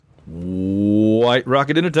White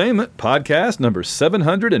Rocket Entertainment, podcast number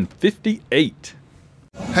 758.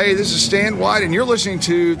 Hey, this is Stan White, and you're listening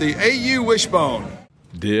to the AU Wishbone.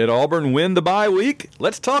 Did Auburn win the bye week?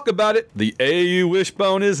 Let's talk about it. The AU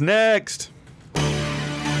Wishbone is next.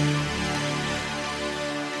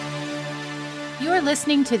 You're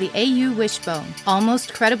listening to the AU Wishbone,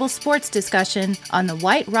 almost credible sports discussion on the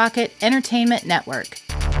White Rocket Entertainment Network.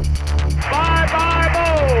 Bye-bye,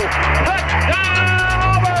 Bo! Touchdown,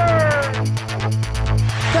 Auburn!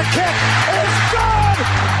 The kick is good!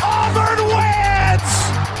 Auburn wins!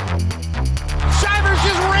 Shivers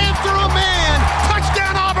just ran through a man!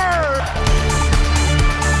 Touchdown, Auburn!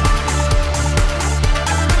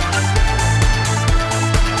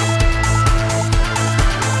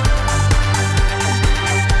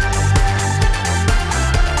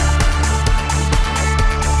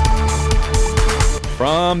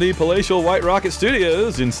 From the palatial White Rocket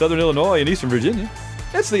Studios in Southern Illinois and Eastern Virginia,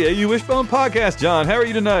 it's the AU Wishbone Podcast. John, how are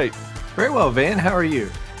you tonight? Very well, Van. How are you?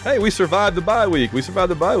 Hey, we survived the bye week.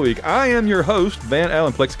 I am your host, Van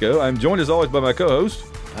Allen Plexico. I'm joined as always by my co-host.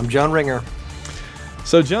 I'm John Ringer.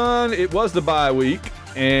 So, John, it was the bye week,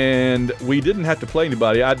 and we didn't have to play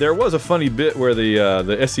anybody. There was a funny bit where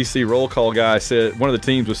the SEC roll call guy said, one of the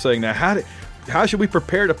teams was saying, now, how should we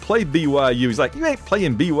prepare to play BYU? He's like, you ain't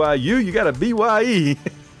playing BYU, you got a BYE.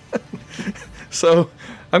 So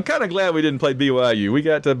I'm kind of glad we didn't play BYU. We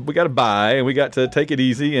got to bye, and we got to take it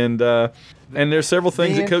easy, and there's several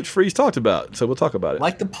things that Coach Freeze talked about, so we'll talk about it.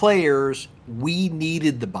 Like the players, we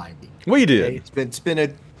needed the bye week. We did. Okay? It's been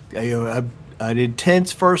an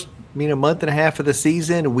intense first month and a half of the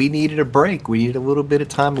season. We needed a break. We needed a little bit of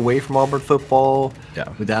time away from Auburn football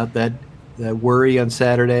without that worry on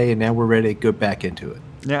Saturday, and now we're ready to go back into it.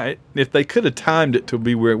 Yeah, if they could have timed it to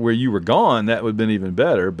be where you were gone, that would have been even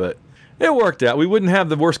better, but it worked out. We wouldn't have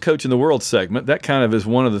the worst coach in the world segment. That kind of is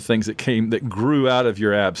one of the things that grew out of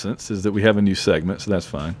your absence, is that we have a new segment, so that's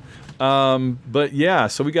fine. But yeah,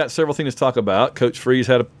 so we got several things to talk about. Coach Freeze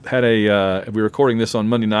had a we're recording this on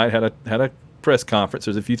Monday night, had a press conference.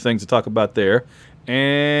 There's a few things to talk about there.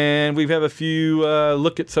 And we have a few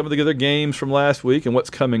look at some of the other games from last week and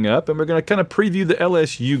what's coming up, and we're going to kind of preview the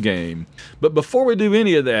LSU game. But before we do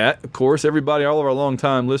any of that, of course, everybody, all of our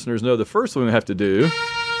longtime listeners know the first thing we have to do.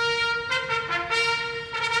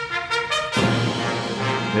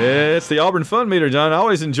 It's the Auburn Fun Meter, John. I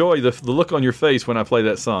always enjoy the look on your face when I play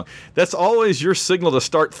that song. That's always your signal to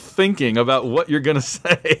start thinking about what you're going to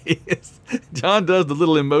say. John does the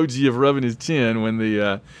little emoji of rubbing his chin when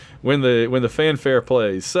the fanfare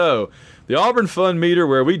plays. So, the Auburn Fun Meter,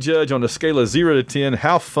 where we judge on a scale of 0 to 10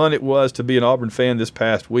 how fun it was to be an Auburn fan this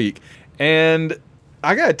past week. And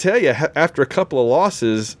I got to tell you, after a couple of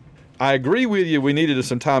losses, I agree with you, we needed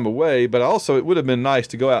some time away, but also it would have been nice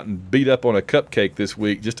to go out and beat up on a cupcake this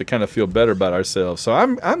week just to kind of feel better about ourselves. So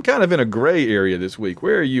I'm kind of in a gray area this week.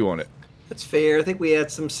 Where are you on it? That's fair. I think we had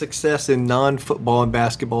some success in non-football and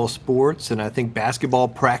basketball sports, and I think basketball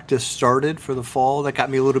practice started for the fall. That got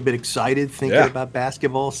me a little bit excited thinking about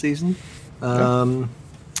basketball season. So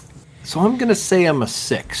I'm going to say I'm a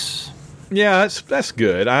 6. Yeah, that's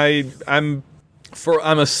good. I'm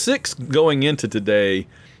a 6 going into today.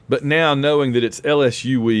 But now, knowing that it's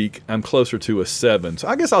LSU week, I'm closer to a 7. So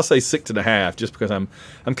I guess I'll say 6.5, just because I'm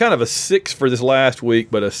kind of a 6 for this last week,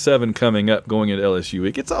 but a 7 coming up going into LSU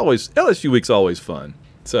week. LSU week's always fun.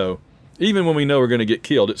 So even when we know we're going to get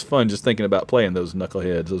killed, it's fun just thinking about playing those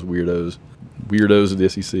knuckleheads, those weirdos of the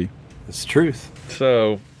SEC. It's the truth.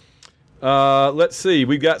 So let's see.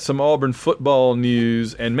 We've got some Auburn football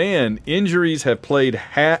news, and man, injuries have played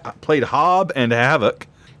hob and havoc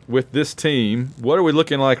with this team. What are we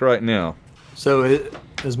looking like right now? So,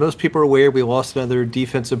 as most people are aware, we lost another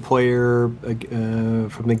defensive player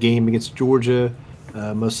from the game against Georgia.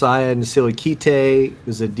 Mosiah Nsilikite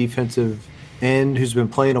is a defensive end who's been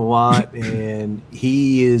playing a lot, and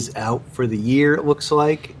he is out for the year, it looks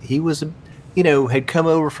like. He was, had come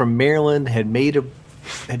over from Maryland, had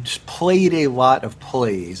just played a lot of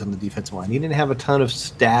plays on the defensive line. He didn't have a ton of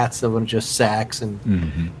stats of just sacks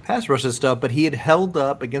and pass rush and stuff, but he had held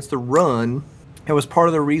up against the run. It was part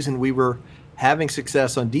of the reason we were having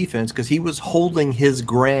success on defense, because he was holding his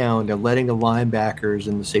ground and letting the linebackers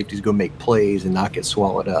and the safeties go make plays and not get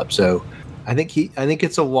swallowed up. So I think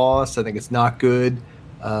it's a loss. I think it's not good.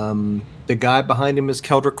 The guy behind him is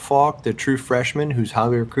Keldrick Falk, the true freshman who's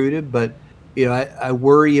highly recruited, but I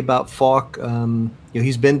worry about Falk.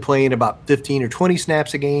 He's been playing about 15 or 20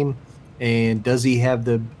 snaps a game, and does he have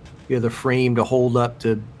the frame to hold up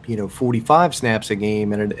to 45 snaps a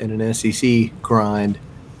game in an SEC grind?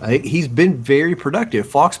 He's been very productive.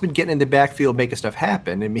 Falk's been getting in the backfield, making stuff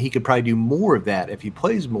happen. I mean, he could probably do more of that if he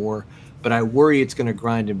plays more, but I worry it's going to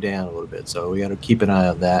grind him down a little bit. So we got to keep an eye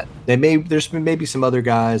on that. There's been maybe some other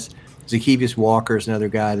guys. Zacchaeus Walker is another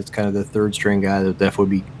guy that's kind of the third string guy that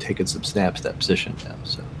definitely be taking some snaps that position now.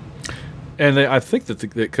 So. And I think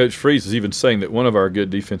that Coach Freeze is even saying that one of our good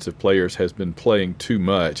defensive players has been playing too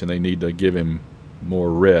much, and they need to give him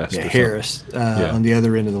more rest. Yeah, Harris on the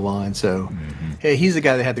other end of the line. So, hey, he's the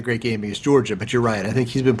guy that had the great game against Georgia. But you're right. I think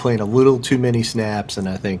he's been playing a little too many snaps, and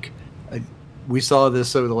I think we saw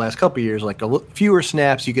this over the last couple of years. Like fewer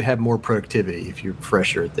snaps, you could have more productivity if you're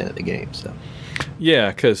fresher at the end of the game. So, yeah,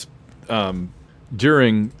 because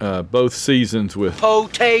during both seasons with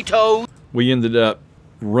Potato, we ended up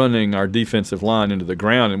running our defensive line into the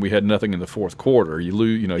ground, and we had nothing in the fourth quarter. You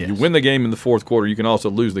lose, you win the game in the fourth quarter. You can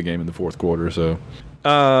also lose the game in the fourth quarter. So,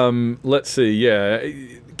 let's see. Yeah,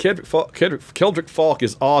 Keldrick Falk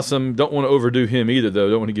is awesome. Don't want to overdo him either,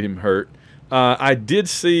 though. Don't want to get him hurt. I did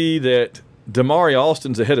see that Damari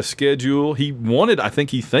Alston's ahead of schedule. He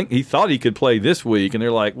thought he could play this week, and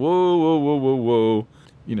they're like, whoa.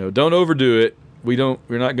 Don't overdo it. We're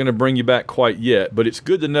not going to bring you back quite yet, but it's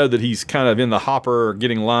good to know that he's kind of in the hopper,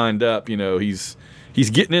 getting lined up. He's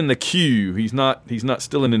getting in the queue. He's not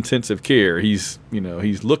still in intensive care. He's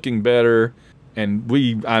looking better, and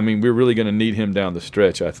we're really going to need him down the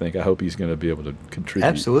stretch. I think. I hope he's going to be able to contribute.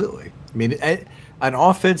 Absolutely. I mean, an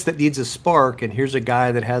offense that needs a spark, and here's a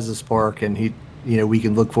guy that has a spark, and we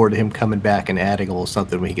can look forward to him coming back and adding a little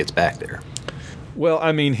something when he gets back there. Well,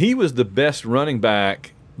 I mean, he was the best running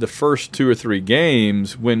back the first 2 or 3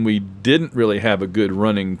 games when we didn't really have a good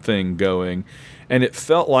running thing going. And it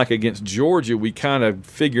felt like against Georgia we kind of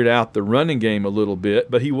figured out the running game a little bit,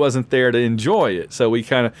 but he wasn't there to enjoy it. So we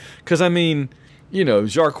kind of – because,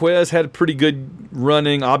 Jarquez had pretty good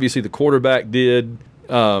running. Obviously the quarterback did.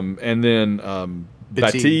 And then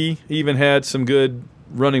Battie even had some good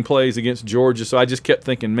running plays against Georgia. So I just kept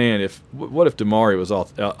thinking, man, what if Damari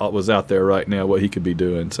was out there right now, what he could be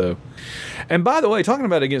doing. So, and by the way, talking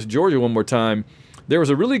about against Georgia one more time, there was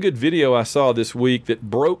a really good video I saw this week that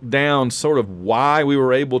broke down sort of why we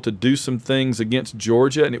were able to do some things against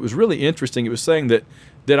Georgia, and it was really interesting. It was saying that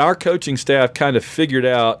our coaching staff kind of figured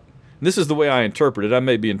out, and this is the way I interpret it, I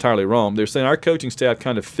may be entirely wrong, they're saying our coaching staff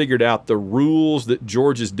kind of figured out the rules that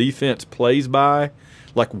Georgia's defense plays by,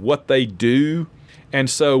 like what they do. And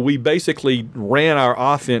so we basically ran our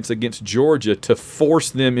offense against Georgia to force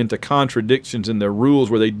them into contradictions in their rules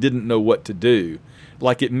where they didn't know what to do.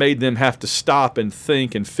 Like it made them have to stop and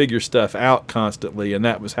think and figure stuff out constantly, and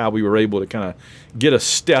that was how we were able to kind of get a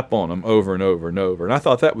step on them over and over and over. And I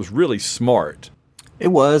thought that was really smart. It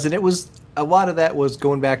was, and it was a lot of that was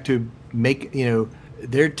going back to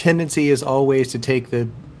their tendency is always to take the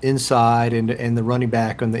inside and the running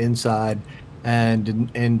back on the inside.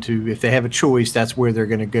 And to if they have a choice, that's where they're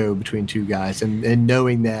going to go between two guys. And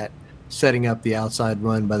knowing that, setting up the outside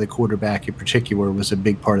run by the quarterback in particular was a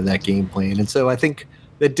big part of that game plan. And so I think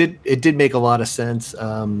it did make a lot of sense.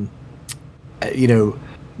 The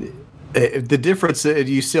difference that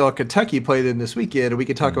you saw Kentucky play them this weekend, and we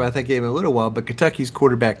can talk about that game in a little while, but Kentucky's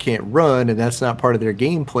quarterback can't run, and that's not part of their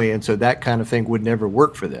game plan. So that kind of thing would never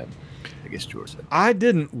work for them. Georgia. I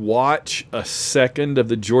didn't watch a second of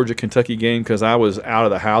the Georgia-Kentucky game because I was out of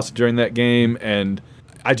the house during that game, and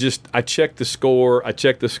I checked the score,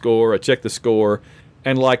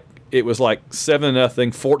 and like it was like 7-0,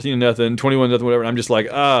 14-0, 21-0, whatever. And I'm just like,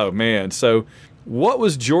 oh man. So what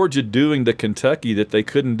was Georgia doing to Kentucky that they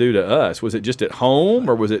couldn't do to us? Was it just at home,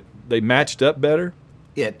 or was it they matched up better?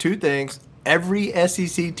 Yeah, two things. Every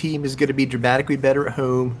SEC team is going to be dramatically better at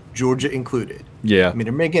home, Georgia included. Yeah. I mean,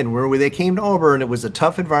 again, when they came to Auburn, it was a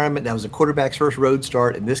tough environment. That was a quarterback's first road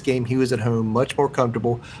start. In this game, he was at home, much more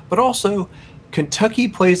comfortable. But also, Kentucky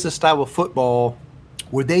plays a style of football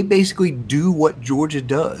where they basically do what Georgia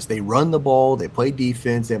does. They run the ball, they play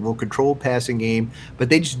defense, they have a more controlled passing game, but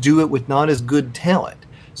they just do it with not as good talent.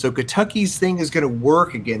 So Kentucky's thing is going to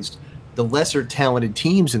work against the lesser talented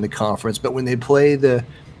teams in the conference, but when they play the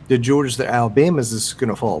Georgias, the Alabamas, is going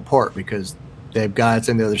to fall apart because they have guys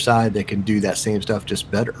on the other side that can do that same stuff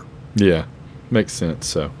just better. Yeah, makes sense.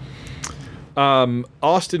 So,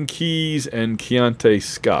 Austin Keys and Keontae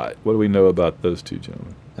Scott. What do we know about those two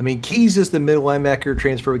gentlemen? I mean, Keys is the middle linebacker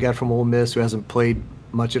transfer we got from Ole Miss who hasn't played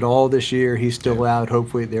much at all this year. He's still out.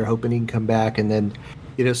 Hopefully, they're hoping he can come back. And then,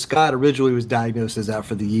 Scott originally was diagnosed as out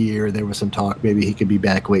for the year. There was some talk maybe he could be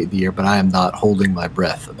back late in the year, but I am not holding my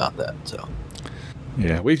breath about that. So.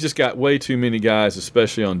 Yeah, we've just got way too many guys,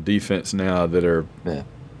 especially on defense now, that are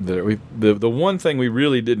The one thing we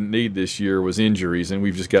really didn't need this year was injuries, and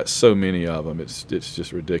we've just got so many of them. It's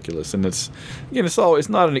just ridiculous, and it's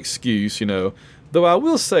not an excuse, Though I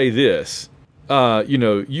will say this,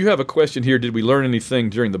 you have a question here. Did we learn anything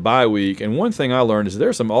during the bye week? And one thing I learned is there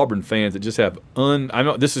are some Auburn fans that just have I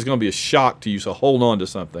know this is going to be a shock to you, so hold on to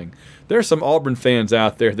something. There are some Auburn fans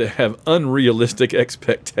out there that have unrealistic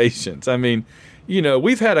expectations. I mean,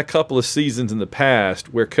 we've had a couple of seasons in the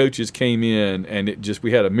past where coaches came in and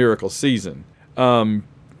we had a miracle season.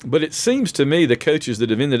 But it seems to me the coaches that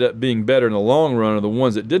have ended up being better in the long run are the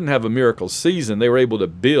ones that didn't have a miracle season. They were able to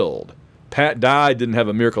build. Pat Dye didn't have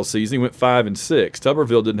a miracle season. He went 5-6.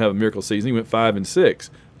 Tuberville didn't have a miracle season. He went 5-6.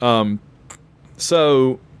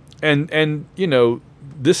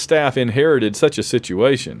 This staff inherited such a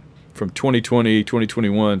situation from 2020,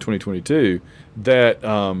 2021, 2022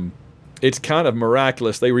 that it's kind of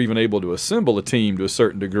miraculous they were even able to assemble a team to a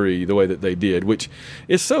certain degree the way that they did, which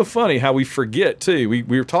is so funny how we forget, too. We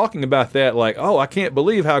were talking about that like, oh, I can't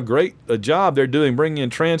believe how great a job they're doing bringing in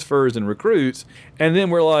transfers and recruits. And then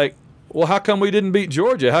we're like, well, how come we didn't beat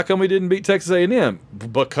Georgia? How come we didn't beat Texas A&M?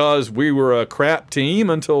 Because we were a crap team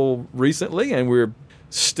until recently, and we're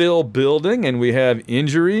still building, and we have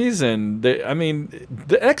injuries. And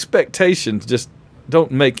the expectations just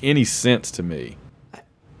don't make any sense to me.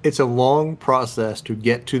 It's a long process to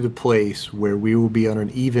get to the place where we will be on an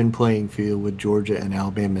even playing field with Georgia and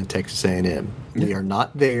Alabama and Texas A&M. Yeah. We are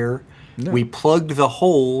not there. No. We plugged the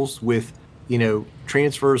holes with,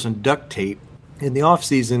 transfers and duct tape in the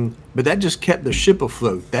offseason, but that just kept the ship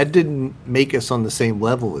afloat. That didn't make us on the same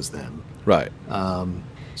level as them. Right.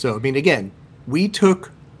 Again, we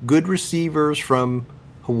took good receivers from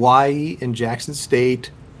Hawaii and Jackson State,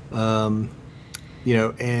 and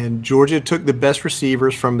Georgia took the best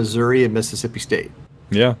receivers from Missouri and Mississippi State.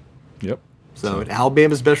 Yeah. Yep. So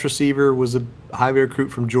Alabama's best receiver was a highway recruit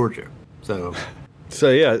from Georgia. So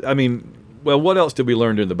yeah, what else did we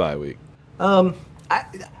learn during the bye week?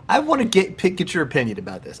 I want to get your opinion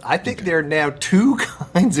about this. I think there are now two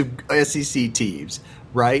kinds of SEC teams,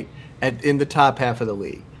 right, in the top half of the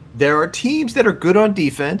league. There are teams that are good on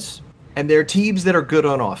defense, and there are teams that are good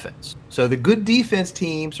on offense. So the good defense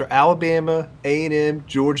teams are Alabama, A&M,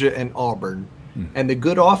 Georgia, and Auburn. And the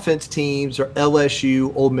good offense teams are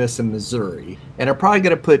LSU, Ole Miss, and Missouri. And I'm probably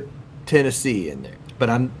going to put Tennessee in there. But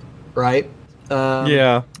I'm right.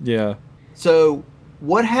 Yeah. So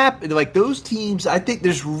what happened? Like those teams, I think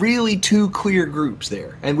there's really two clear groups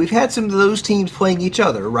there. And we've had some of those teams playing each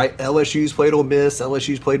other, right? LSU's played Ole Miss,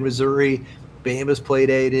 LSU's played Missouri, Bama's played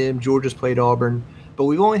A&M, Georgia's played Auburn. But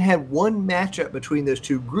we've only had one matchup between those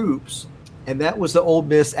two groups, and that was the Ole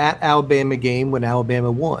Miss at Alabama game when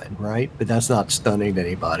Alabama won, right? But that's not stunning to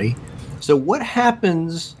anybody. So what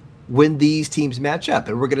happens when these teams match up?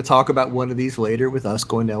 And we're going to talk about one of these later with us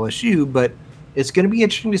going to LSU, but it's going to be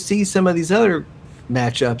interesting to see some of these other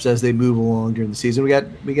matchups as they move along during the season. We got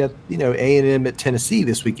A&M at Tennessee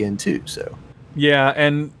this weekend too. So yeah,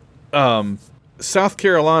 and South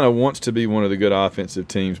Carolina wants to be one of the good offensive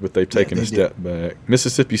teams, but they've taken a step back.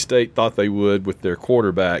 Mississippi State thought they would with their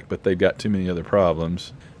quarterback, but they've got too many other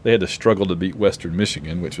problems. They had to struggle to beat Western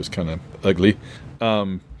Michigan, which was kind of ugly.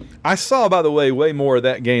 I saw, by the way, way more of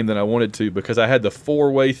that game than I wanted to because I had the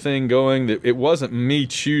four-way thing going. That it wasn't me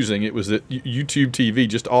choosing. It was that YouTube TV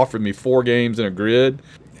just offered me 4 games in a grid.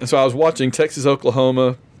 And so I was watching Texas,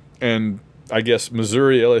 Oklahoma, and I guess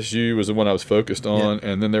Missouri, LSU was the one I was focused on. Yeah.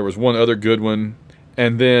 And then there was one other good one.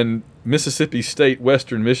 And then Mississippi State,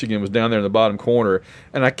 Western Michigan was down there in the bottom corner.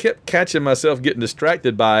 And I kept catching myself getting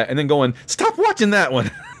distracted by it and then going, stop watching that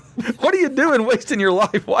one. What are you doing wasting your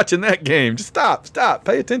life watching that game? Just stop.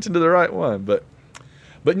 Pay attention to the right one. But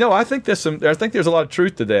no, I think there's a lot of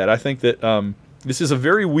truth to that. I think that this is a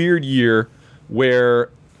very weird year where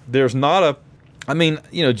there's not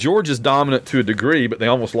Georgia's dominant to a degree, but they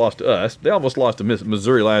almost lost to us. They almost lost to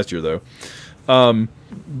Missouri last year, though.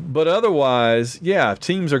 But otherwise, yeah,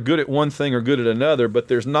 teams are good at one thing or good at another, but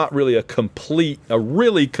there's not really a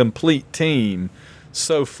really complete team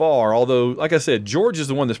so far. Although, like I said, Georgia's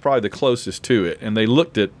the one that's probably the closest to it, and they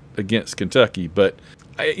looked at against Kentucky. But,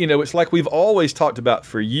 it's like we've always talked about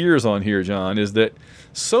for years on here, John, is that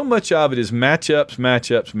so much of it is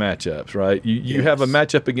matchups, right? You have a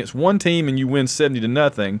matchup against one team and you win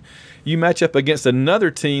 70-0. You match up against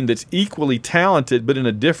another team that's equally talented but in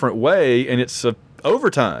a different way, and it's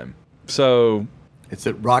overtime. So it's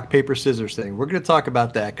a rock, paper, scissors thing. We're going to talk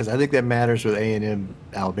about that because I think that matters with A&M,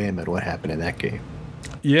 Alabama, and what happened in that game.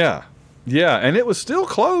 Yeah, and it was still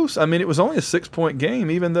close. I mean, it was only a 6-point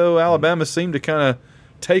game, even though Alabama seemed to kind of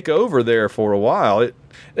take over there for a while. It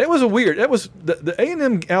was a weird. That was the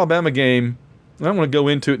A&M Alabama game. I don't want to go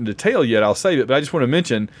into it in detail yet. I'll save it, but I just want to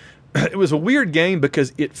mention it was a weird game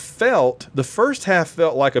because the first half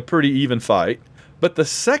felt like a pretty even fight, but the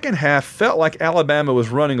second half felt like Alabama was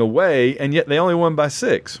running away, and yet they only won by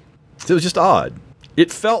 6. So it was just odd.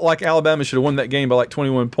 It felt like Alabama should have won that game by like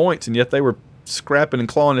 21 points, and yet they were scrapping and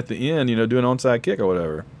clawing at the end, doing an onside kick or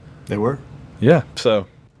whatever. They were. Yeah. So,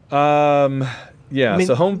 so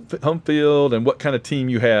home field and what kind of team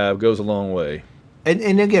you have goes a long way.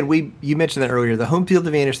 And again, you mentioned that earlier. The home field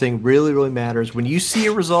advantage thing really, really matters. When you see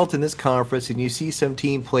a result in this conference and you see some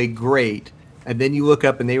team play great, and then you look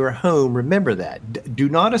up and they were home, remember that. Do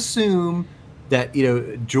not assume that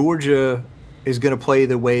Georgia is going to play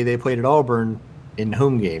the way they played at Auburn in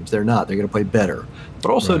home games. They're not. They're going to play better.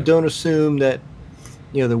 But also don't assume that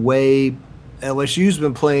the way LSU's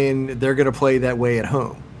been playing, they're going to play that way at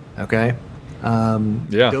home. Okay?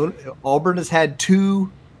 Auburn has had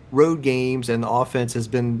 2 road games, and the offense has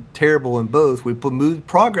been terrible in both. We moved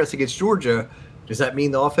progress against Georgia. Does that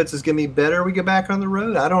mean the offense is going to be better when we get back on the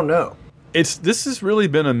road? I don't know. This has really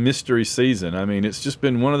been a mystery season. I mean, it's just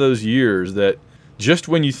been one of those years that just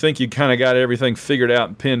when you think you kind of got everything figured out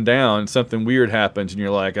and pinned down, something weird happens, and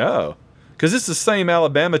you're like, oh. Because it's the same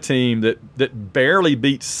Alabama team that barely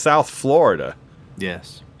beat South Florida.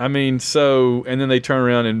 Yes. I mean, and then they turn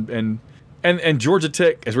around and Georgia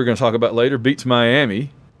Tech, as we're going to talk about later, beats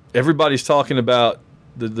Miami. Everybody's talking about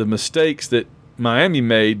the mistakes that Miami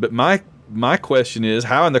made, but my question is,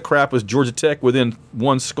 how in the crap was Georgia Tech within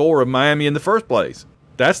 1 score of Miami in the first place?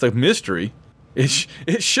 That's the mystery. It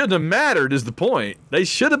shouldn't have mattered is the point. They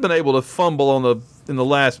should have been able to fumble in the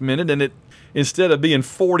last minute, and instead of being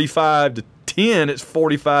 45-10, it's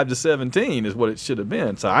 45-17 is what it should have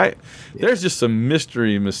been. So there's just some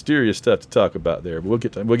mysterious stuff to talk about there. But we'll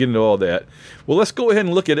get into all that. Well, let's go ahead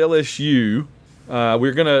and look at LSU.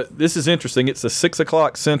 This is interesting. It's a 6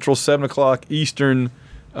 o'clock Central, 7 o'clock Eastern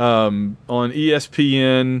on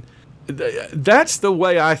ESPN. That's the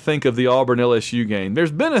way I think of the Auburn LSU game.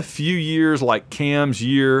 There's been a few years like Cam's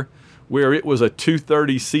year where it was a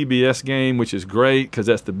 2:30 CBS game, which is great because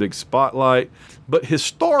that's the big spotlight. But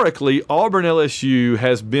historically, Auburn LSU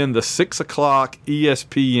has been the 6 o'clock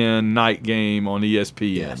ESPN night game on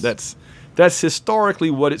ESPN. Yes. That's historically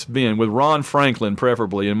what it's been, with Ron Franklin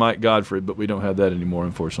preferably and Mike Godfrey, but we don't have that anymore,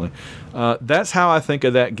 unfortunately. That's how I think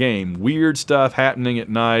of that game. Weird stuff happening at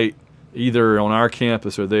night, either on our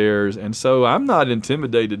campus or theirs. And so I'm not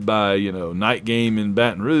intimidated by, night game in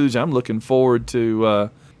Baton Rouge. I'm looking forward to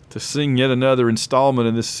seeing yet another installment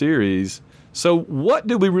in this series. So what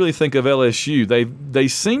do we really think of LSU? They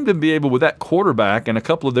seem to be able, with that quarterback and a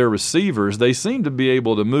couple of their receivers, they seem to be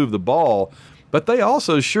able to move the ball. But they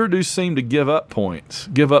also sure do seem to give up points,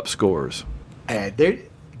 give up scores.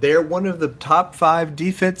 They're one of the top 5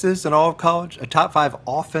 defenses in all of college, top 5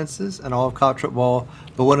 offenses in all of college football,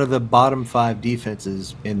 but one of the bottom 5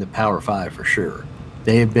 defenses in the Power 5 for sure.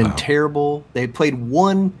 They have been terrible. They played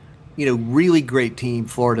one, really great team,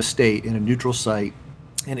 Florida State, in a neutral site,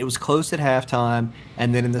 and it was close at halftime.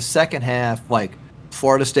 And then in the second half,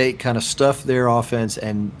 Florida State kind of stuffed their offense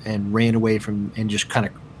and ran away from and just kind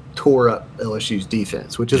of tore up LSU's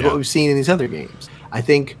defense, which is what we've seen in these other games. I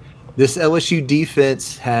think this LSU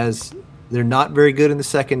defense they're not very good in the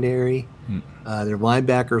secondary. Their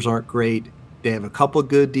linebackers aren't great. They have a couple of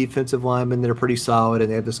good defensive linemen that are pretty solid,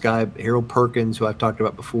 and they have this guy, Harold Perkins, who I've talked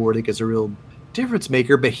about before. I think is a real difference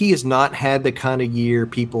maker, but he has not had the kind of year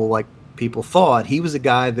people thought. He was a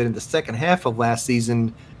guy that in the second half of last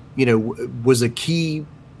season, was a key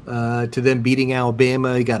to them beating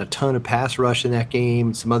Alabama. He got a ton of pass rush in that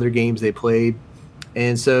game, some other games they played.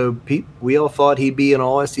 And so we all thought he'd be an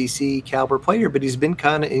all-SEC caliber player, but he's been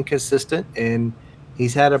kind of inconsistent, and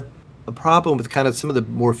he's had a problem with kind of some of the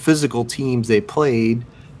more physical teams they played,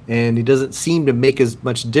 and he doesn't seem to make as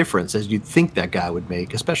much difference as you'd think that guy would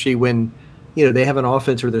make, especially when they have an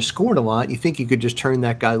offense where they're scoring a lot. You think you could just turn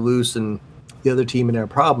that guy loose and the other team would have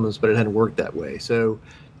problems, but it hadn't worked that way. So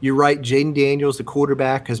you're right. Jaden Daniels, the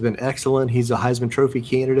quarterback, has been excellent. He's a Heisman Trophy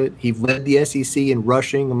candidate. He led the SEC in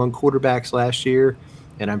rushing among quarterbacks last year,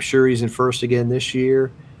 and I'm sure he's in first again this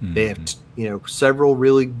year. Mm-hmm. They have, several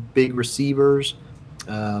really big receivers.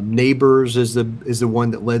 Neighbors is the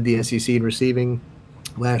one that led the SEC in receiving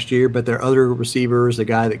last year, but their other receivers, the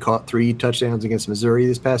guy that caught 3 touchdowns against Missouri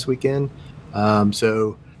this past weekend.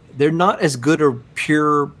 So they're not as good or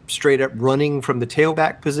pure straight up running from the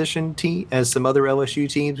tailback position team as some other LSU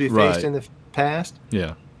teams we've faced in the past.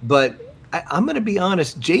 Yeah. But I'm going to be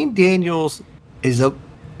honest, Jane Daniels is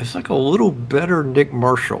like a little better Nick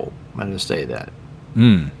Marshall. I'm going to say that.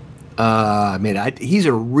 He's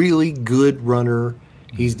a really good runner.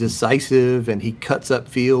 He's decisive and he cuts up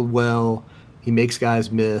field well. He makes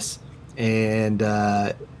guys miss, and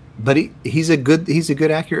but he's a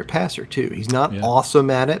good accurate passer too. He's not awesome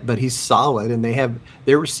at it, but he's solid. And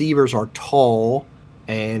their receivers are tall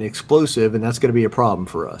and explosive, and that's going to be a problem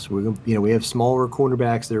for us. We have smaller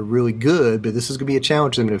cornerbacks that are really good, but this is going to be a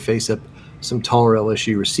challenge for them to face up some taller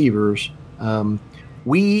LSU receivers.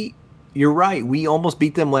 You're right. We almost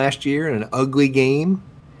beat them last year in an ugly game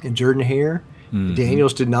in Jordan-Hare. Mm-hmm.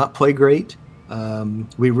 Daniels did not play great.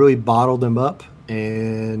 We really bottled them up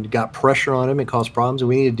and got pressure on them and caused problems, and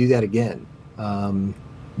we need to do that again.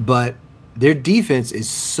 But their defense is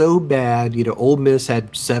so bad. Ole Miss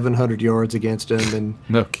had 700 yards against them, and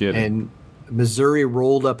no kidding. And Missouri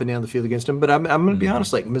rolled up and down the field against them. But I'm going to be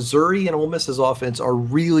honest, like Missouri and Ole Miss's offense are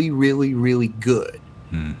really, really, really good.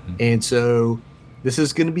 Mm-hmm. And so this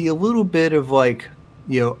is going to be a little bit of like,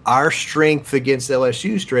 our strength against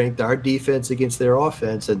LSU's strength, our defense against their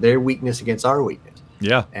offense, and their weakness against our weakness.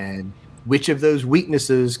 Yeah. And which of those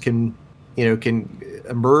weaknesses can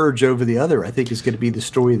emerge over the other, I think is going to be the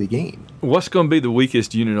story of the game. What's going to be the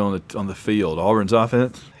weakest unit on the field? Auburn's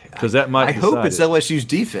offense? Because that might. I hope it's LSU's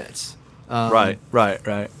defense. Right.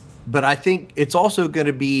 But I think it's also going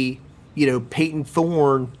to be, Peyton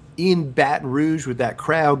Thorne in Baton Rouge with that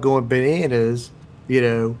crowd going bananas,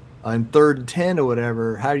 on 3rd and 10 or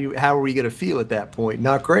whatever. How are we going to feel at that point?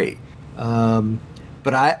 Not great. But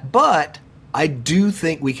I do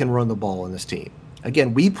think we can run the ball on this team.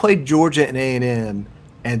 Again, we played Georgia and A&M,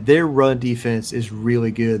 and their run defense is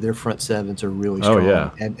really good. Their front sevens are really strong. Oh,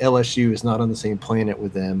 yeah. And LSU is not on the same planet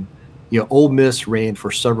with them. Ole Miss ran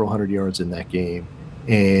for several hundred yards in that game.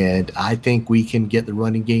 And I think we can get the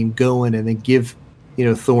running game going and then give,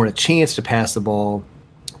 Thorne a chance to pass the ball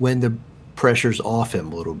when the pressure's off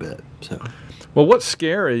him a little bit. So, well, what's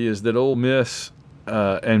scary is that Ole Miss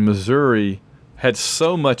and Missouri had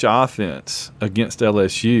so much offense against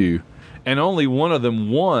LSU, and only one of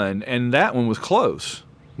them won, and that one was close.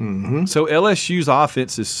 Mm-hmm. So LSU's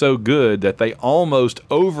offense is so good that they almost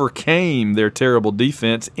overcame their terrible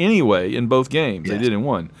defense anyway in both games. Yes. They did in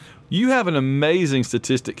one. You have an amazing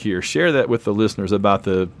statistic here. Share that with the listeners about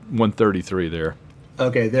the 133 there.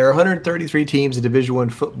 Okay, there are 133 teams in Division I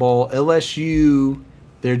football. LSU,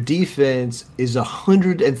 their defense is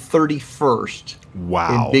 131st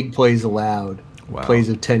wow. in big plays allowed, wow. plays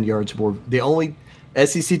of 10 yards or more. The only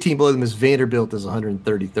SEC team below them is Vanderbilt is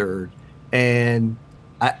 133rd. And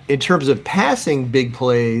in terms of passing big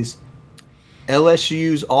plays,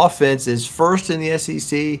 LSU's offense is first in the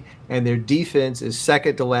SEC, and their defense is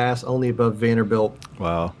second to last, only above Vanderbilt.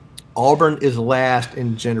 Wow. Auburn is last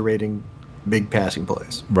in generating big passing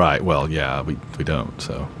plays. Right. Well, yeah, we don't.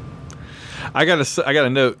 So I got to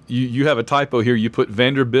note you have a typo here. You put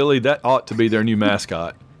Vanderbilly. That ought to be their new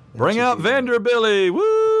mascot. Bring out Vanderbilly.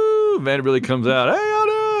 Woo! Vanderbilly comes out. Hey, how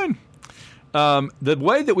doing? The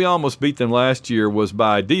way that we almost beat them last year was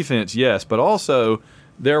by defense, yes, but also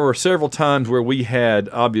there were several times where we had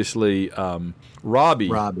obviously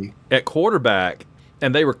Robbie at quarterback,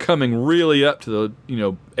 and they were coming really up to the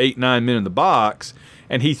 8-9 men in the box,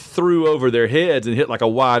 and he threw over their heads and hit like a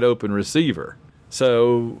wide open receiver.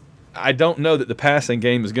 So I don't know that the passing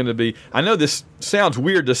game is going to be. I know this sounds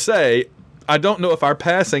weird to say. I don't know if our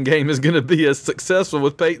passing game is going to be as successful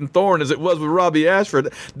with Peyton Thorne as it was with Robbie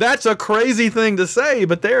Ashford. That's a crazy thing to say,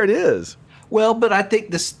 but there it is. Well, but I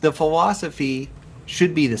think the philosophy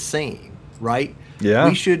should be the same, right? Yeah.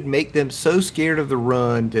 We should make them so scared of the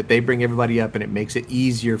run that they bring everybody up, and it makes it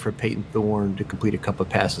easier for Peyton Thorne to complete a couple of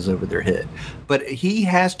passes over their head. But he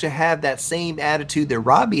has to have that same attitude that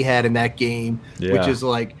Robbie had in that game, which is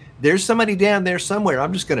like, there's somebody down there somewhere.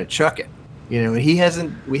 I'm just going to chuck it. And we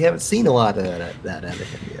haven't seen a lot of that out of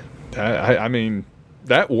him yet. I mean,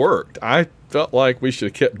 that worked. I felt like we should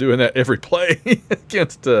have kept doing that every play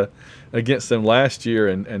against them last year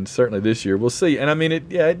and certainly this year. We'll see. And I mean,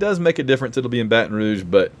 it does make a difference. It'll be in Baton Rouge,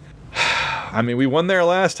 but I mean, we won there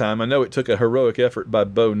last time. I know it took a heroic effort by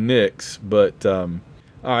Bo Nix, but all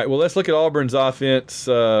right. Well, let's look at Auburn's offense.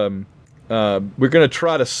 We're going to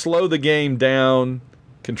try to slow the game down,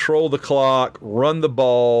 control the clock, run the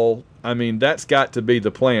ball. I mean, that's got to be the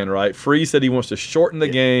plan, right? Freeze said he wants to shorten the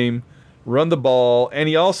game, run the ball, and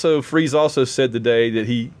Freeze also said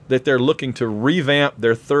today that they're looking to revamp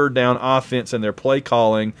their third down offense and their play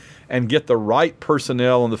calling and get the right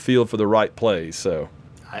personnel on the field for the right plays. So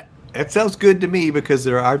that sounds good to me because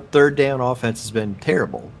our third down offense has been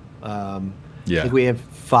terrible. I think we have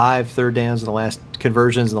 5 third downs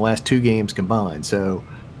conversions in the last 2 games combined. So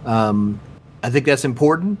I think that's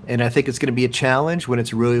important, and I think it's going to be a challenge when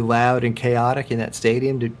it's really loud and chaotic in that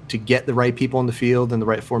stadium to get the right people on the field and the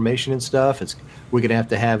right formation and stuff. We're going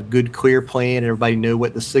to have good, clear plan, and everybody know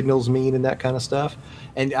what the signals mean and that kind of stuff.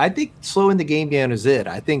 And I think slowing the game down is it.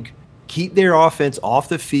 I think keep their offense off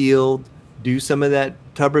the field, do some of that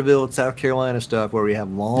Tuberville, South Carolina stuff where we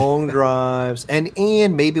have long drives, and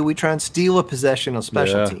maybe we try and steal a possession on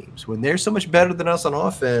special teams. When they're so much better than us on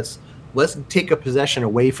offense, let's take a possession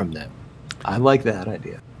away from them. I like that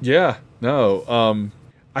idea. Yeah, no.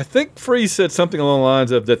 I think Freeze said something along the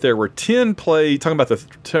lines of that there were 10 plays, talking about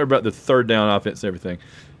the third down offense and everything.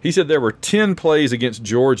 He said there were 10 plays against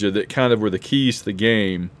Georgia that kind of were the keys to the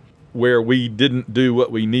game where we didn't do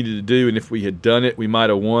what we needed to do, and if we had done it, we might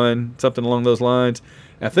have won, something along those lines.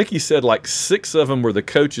 And I think he said like 6 of them were the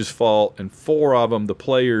coach's fault, and 4 of them the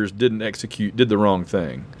players did the wrong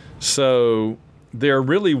thing. So they're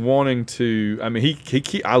really wanting to. I mean,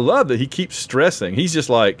 I love that he keeps stressing. He's just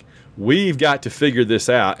like, we've got to figure this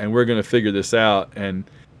out, and we're going to figure this out. And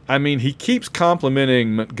I mean, he keeps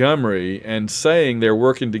complimenting Montgomery and saying they're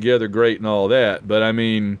working together great and all that. But I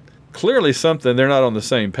mean, clearly they're not on the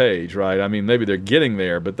same page, right? I mean, maybe they're getting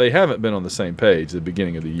there, but they haven't been on the same page at the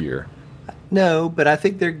beginning of the year. No, but I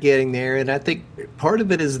think they're getting there, and I think part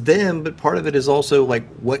of it is them, but part of it is also like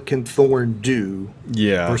what can Thorne do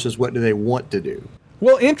versus what do they want to do.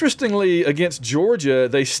 Well, interestingly, against Georgia,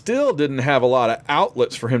 they still didn't have a lot of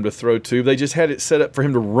outlets for him to throw to. They just had it set up for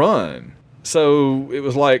him to run. So it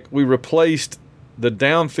was like we replaced the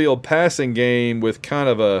downfield passing game with kind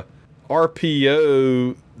of a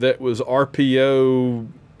RPO that was RPO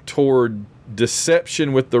toward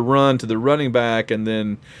deception with the run to the running back, and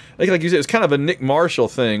then like you said, it's kind of a Nick Marshall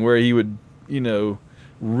thing where he would,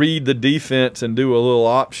 read the defense and do a little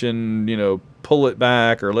option, pull it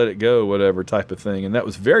back or let it go, whatever type of thing, and that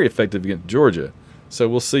was very effective against Georgia. So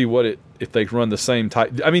we'll see if they run the same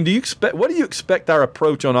type. I mean, what do you expect our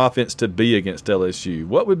approach on offense to be against LSU?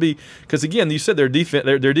 What would be, because again, you said their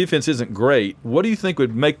defense isn't great. What do you think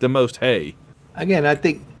would make the most hay? Again, I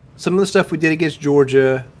think some of the stuff we did against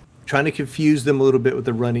Georgia, trying to confuse them a little bit with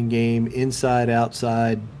the running game, inside,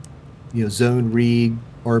 outside, zone read,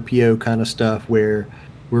 RPO kind of stuff where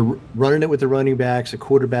we're running it with the running backs, the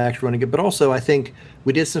quarterbacks running it. But also, I think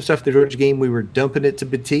we did some stuff in the Georgia game. We were dumping it to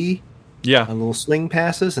Batee. Yeah. On little sling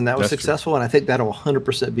passes, and that was successful. True. And I think that'll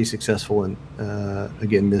 100% be successful in,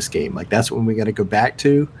 again, this game. Like, that's what we got to go back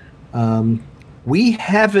to. We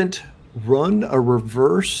haven't run a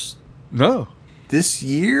reverse. No. This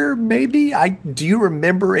year, maybe? Do you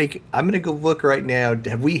remember I'm going to go look right now.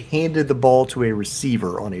 Have we handed the ball to a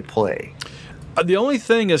receiver on a play? The only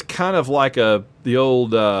thing is kind of like the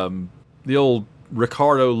old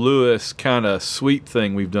Ricardo Lewis kind of sweep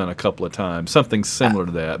thing we've done a couple of times. Something similar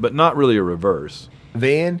to that, but not really a reverse.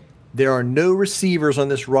 Van, there are no receivers on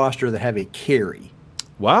this roster that have a carry.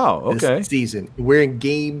 Wow, okay. This season. We're in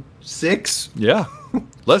game 6. Yeah.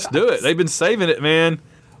 Let's do it. They've been saving it, man.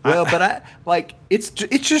 Well, but it's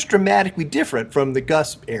just dramatically different from the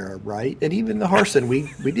Gus era, right? And even the Harsin,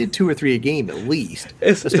 we did 2 or 3 a game at least,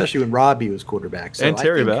 especially when Robbie was quarterback. So and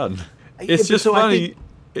Terry Bowden. It's just funny.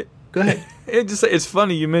 Go ahead. It's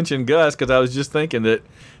funny you mentioned Gus, because I was just thinking that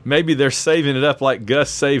maybe they're saving it up like Gus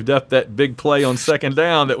saved up that big play on second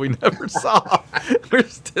down that we never saw. We're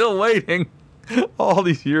still waiting all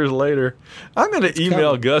these years later. I'm going to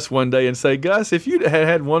email Gus one day and say, Gus, if you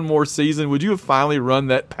had one more season, would you have finally run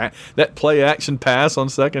that play action pass on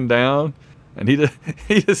second down? And he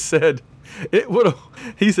just said it would have.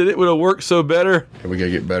 He said it would have worked so better. We got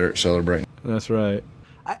to get better at celebrating. That's right.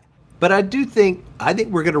 But I think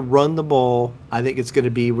we're going to run the ball. I think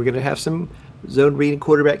we're going to have some zone reading,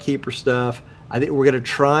 quarterback keeper stuff. I think we're going to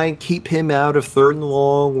try and keep him out of 3rd and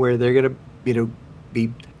long, where they're going to,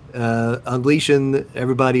 be unleashing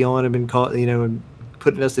everybody on him and and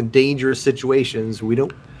putting us in dangerous situations.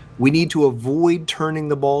 We need to avoid turning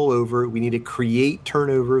the ball over. We need to create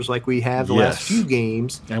turnovers like we have the last few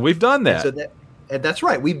games, and we've done that. And that's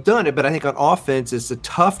right. We've done it, but I think on offense, it's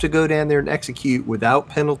tough to go down there and execute without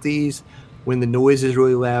penalties, when the noise is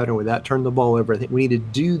really loud, and without turning the ball over. I think we need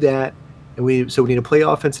to do that, and we need to play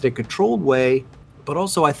offense in a controlled way. But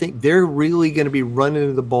also, I think they're really going to be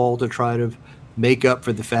running the ball to try to make up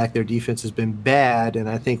for the fact their defense has been bad, and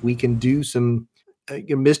I think we can do some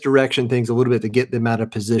misdirection things a little bit to get them out of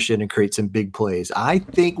position and create some big plays. I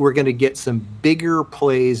think we're going to get some bigger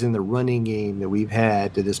plays in the running game that we've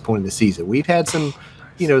had to this point in the season. We've had some,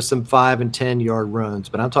 some 5 and 10 yard runs,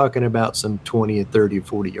 but I'm talking about some 20 and 30 and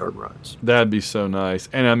 40 yard runs. That'd be so nice.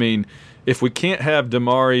 And I mean, if we can't have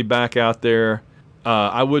Damari back out there,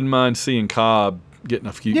 I wouldn't mind seeing Cobb getting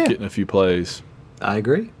a few plays. I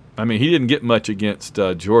agree. I mean, he didn't get much against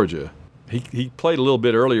Georgia. He played a little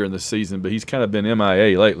bit earlier in the season, but he's kind of been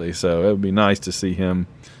MIA lately, so it would be nice to see him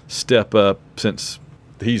step up since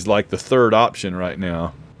he's like the third option right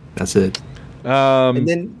now. That's it. And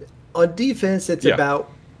then on defense, it's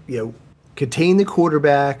about, contain the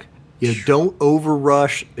quarterback. Don't over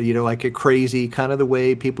rush, like a crazy, kind of the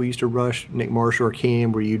way people used to rush Nick Marshall or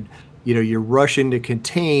Cam, where you're rushing to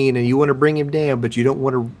contain and you want to bring him down, but you don't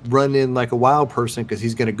want to run in like a wild person because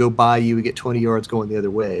he's going to go by you and get 20 yards going the other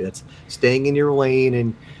way. That's staying in your lane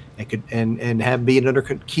and have being under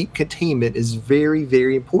keep containment is very,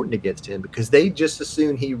 very important against him because they just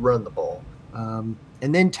assume he run the ball. And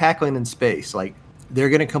then tackling in space, like they're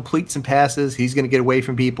going to complete some passes. He's going to get away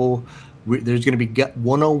from people. There's going to be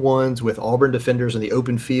one-on-ones with Auburn defenders in the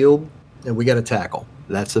open field, and we got to tackle.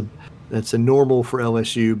 That's a normal for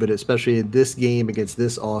LSU, but especially in this game against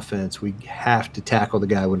this offense, we have to tackle the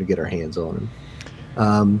guy when we get our hands on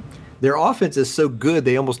him. Their offense is so good,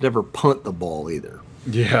 they almost never punt the ball either.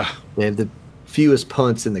 Yeah. They have the fewest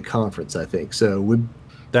punts in the conference, I think. So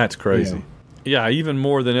that's crazy. Yeah, even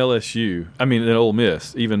more than LSU. I mean, than Ole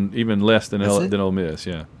Miss. Even less than Ole Miss,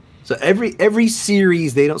 yeah. So every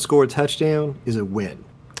series they don't score a touchdown is a win.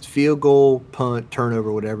 It's field goal, punt,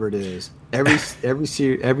 turnover, whatever it is. Every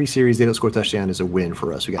series they don't score a touchdown is a win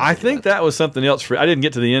for us. I think that was something else. I didn't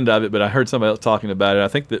get to the end of it, but I heard somebody else talking about it. I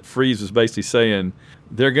think that Freeze was basically saying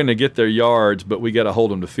they're going to get their yards, but we got to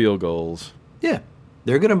hold them to field goals. Yeah,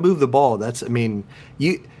 they're going to move the ball.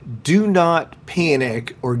 You do not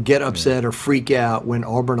panic or get upset or freak out when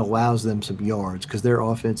Auburn allows them some yards because their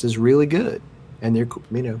offense is really good, and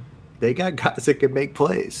they got guys that can make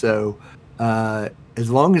plays. So as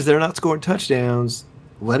long as they're not scoring touchdowns,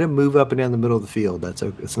 let him move up and down the middle of the field.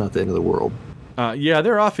 It's not the end of the world.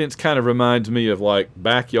 Their offense kind of reminds me of like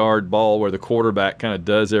backyard ball where the quarterback kind of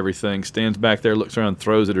does everything, stands back there, looks around,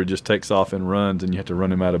 throws it, or just takes off and runs, and you have to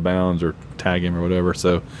run him out of bounds or tag him or whatever.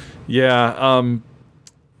 So,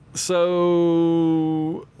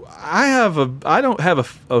 so I don't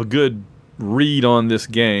have a good read on this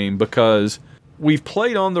game because we've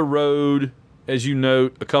played on the road. As you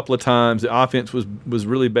note, a couple of times the offense was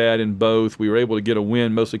really bad in both. We were able to get a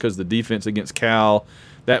win mostly because of the defense against Cal.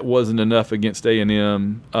 That wasn't enough against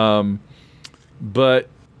A&M. But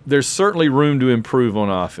there's certainly room to improve on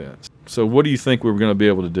offense. So what do you think we're going to be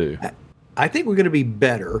able to do? I think we're going to be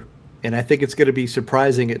better, and I think it's going to be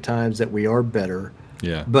surprising at times that we are better.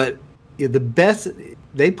 Yeah. But the best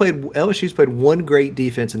LSU's played one great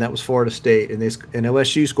defense, and that was Florida State, and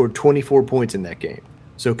LSU scored 24 points in that game.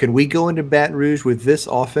 So can we go into Baton Rouge with this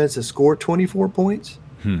offense and score 24 points?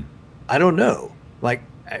 I don't know. Like,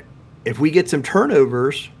 if we get some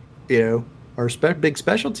turnovers, or big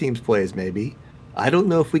special teams plays maybe, I don't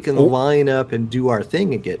know if we can line up and do our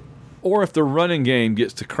thing again. Or if the running game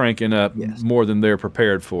gets to cranking up more than they're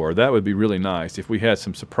prepared for. That would be really nice if we had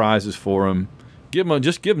some surprises for them. Give them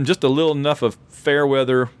just a little enough of fair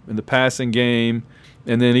weather in the passing game,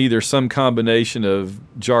 and then either some combination of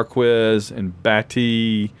Jarquez and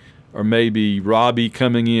Batty, or maybe Robbie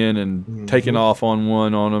coming in and taking off on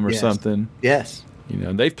them or something. Yes.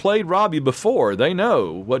 They've played Robbie before. They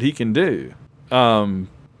know what he can do.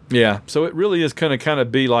 So it really is going to kind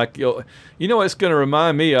of be like, what it's going to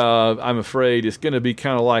remind me of, I'm afraid, it's going to be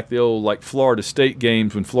kind of like the old Florida State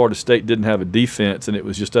games when Florida State didn't have a defense and it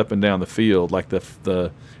was just up and down the field, like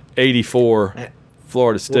the 84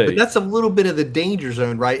 Florida State. But that's a little bit of the danger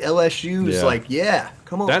zone, right? LSU is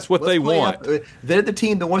come on. That's what they want. They're the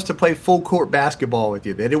team that wants to play full court basketball with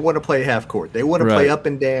you. They didn't want to play half court. They want to play up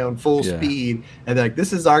and down, full speed, and they're like,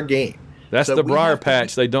 this is our game. That's the briar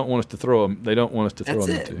patch. They don't want us to throw them. They don't want us to throw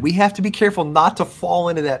them into. We have to be careful not to fall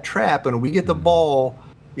into that trap. And when we get the ball,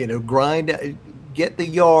 grind, get the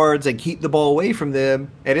yards, and keep the ball away from them.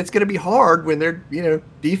 And it's going to be hard when their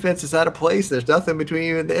defense is out of place. There's nothing between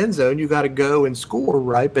you and the end zone. You got to go and score,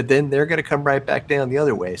 right? But then they're going to come right back down the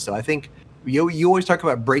other way. So I think you always talk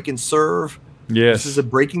about break and serve. Yes. This is a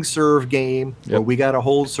breaking serve game where we got to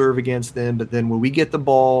hold serve against them. But then when we get the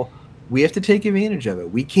ball, we have to take advantage of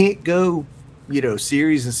it. We can't go,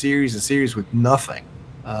 series and series and series with nothing,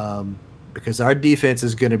 because our defense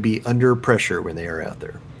is going to be under pressure when they are out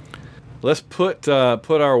there. Let's put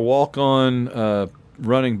our walk-on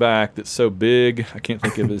running back that's so big. I can't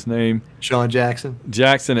think of his name. Sean Jackson.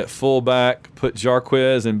 Jackson at fullback. Put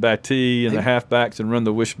Jarquez and Batty in the halfbacks and run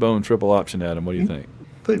the wishbone triple option at him. What do you think?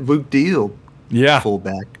 Put Luke Deal.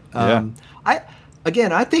 Fullback.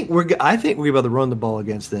 I think we're about to run the ball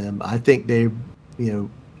against them. I think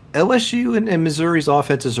LSU and Missouri's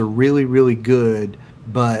offenses are really, really good,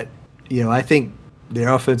 but I think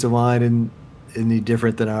their offensive line isn't any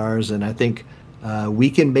different than ours, and I think We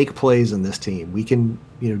can make plays on this team. We can,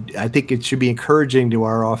 I think it should be encouraging to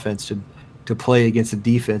our offense to play against a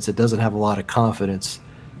defense that doesn't have a lot of confidence.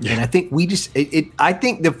 Yeah. And I think I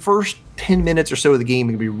think the first 10 minutes or so of the game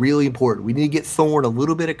are going to be really important. We need to get Thorne a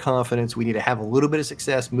little bit of confidence. We need to have a little bit of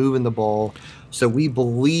success moving the ball so we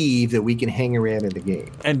believe that we can hang around in the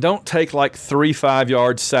game. And don't take like 3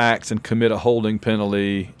 5-yard sacks and commit a holding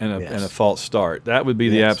penalty and a false start. That would be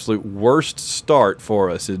the absolute worst start for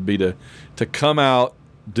us. It'd be to come out,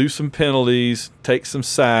 do some penalties, take some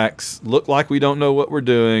sacks, look like we don't know what we're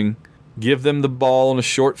doing, give them the ball on a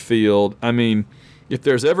short field. I mean, if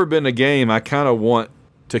there's ever been a game I kind of want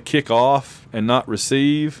to kick off and not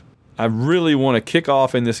receive, I really want to kick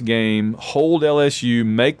off in this game, hold LSU,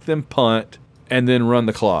 make them punt, and then run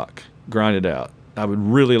the clock, grind it out. I would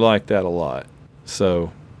really like that a lot.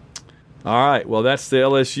 So, all right, well, that's the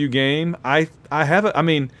LSU game. I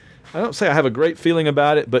don't say I have a great feeling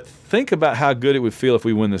about it, but think about how good it would feel if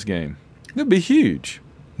we win this game. It would be huge.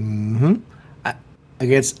 Mm-hmm.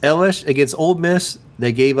 Against Ole Miss,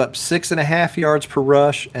 they gave up 6.5 yards per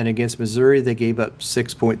rush, and against Missouri, they gave up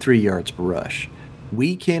 6.3 yards per rush.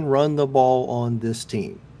 We can run the ball on this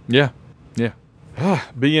team. Yeah.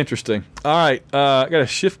 Be interesting. All right, I got to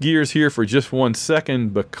shift gears here for just 1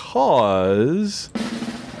 second because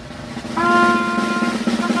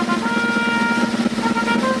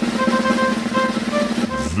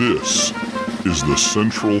this is the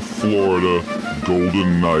Central Florida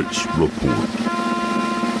Golden Knights Report.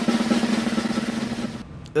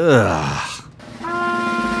 Ugh.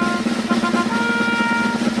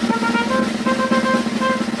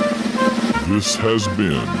 This has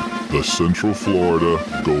been the Central Florida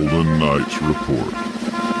Golden Knights Report.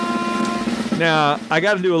 Now, I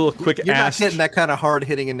got to do a little quick You're ask. not getting that kind of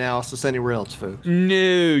hard-hitting analysis anywhere else, folks. No,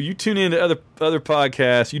 you tune into other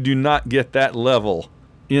podcasts, you do not get that level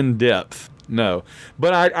in depth. No.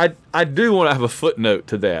 But I do want to have a footnote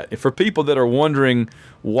to that. For people that are wondering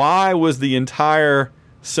why was the entire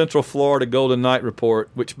Central Florida Golden Knight Report,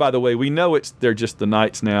 which, by the way, we know they're just the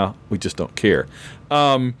Knights now. We just don't care.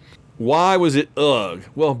 Why was it ugh?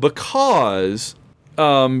 Well, because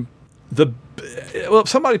somebody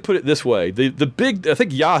put it this way. I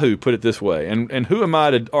think Yahoo put it this way, and who am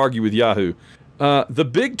I to argue with Yahoo? The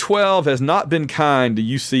Big 12 has not been kind to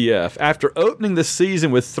UCF. After opening the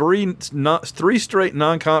season with three straight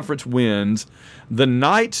non-conference wins, the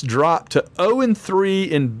Knights dropped to 0-3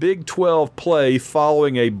 in Big 12 play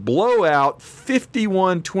following a blowout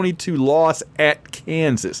 51-22 loss at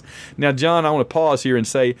Kansas. Now, John, I want to pause here and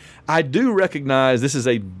say I do recognize this is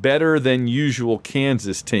a better than usual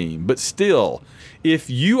Kansas team, but still, if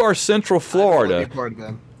you are Central Florida,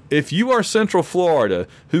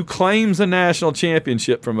 who claims a national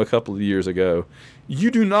championship from a couple of years ago,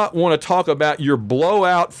 you do not want to talk about your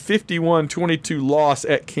blowout 51-22 loss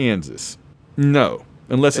at Kansas. No,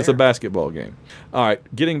 unless it's a basketball game. All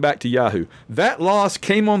right, getting back to Yahoo. That loss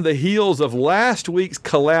came on the heels of last week's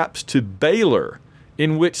collapse to Baylor,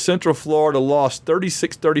 in which Central Florida lost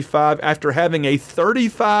 36-35 after having a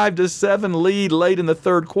 35-7 lead late in the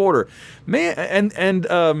third quarter. Man,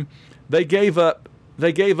 and they gave up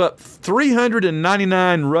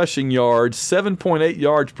 399 rushing yards, 7.8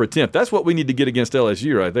 yards per attempt. That's what we need to get against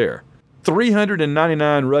LSU right there.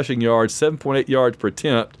 399 rushing yards, 7.8 yards per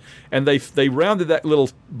attempt. And they rounded that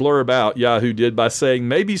little blurb out, Yahoo did, by saying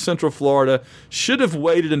maybe Central Florida should have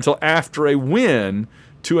waited until after a win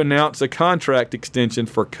to announce a contract extension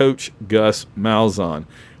for Coach Gus Malzahn.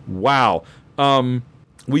 Wow.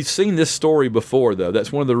 We've seen this story before, though.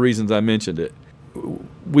 That's one of the reasons I mentioned it.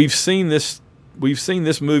 We've seen this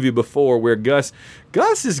movie before where Gus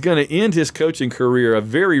is going to end his coaching career a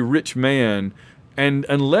very rich man, and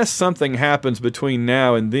unless something happens between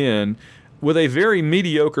now and then, with a very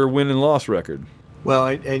mediocre win and loss record. Well,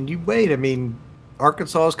 and you wait. I mean,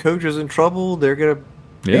 Arkansas's coach is in trouble. They're going to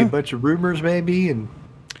be a bunch of rumors maybe. And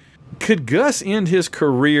could Gus end his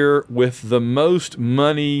career with the most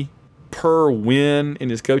money per win in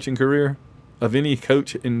his coaching career of any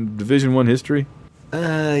coach in Division I history?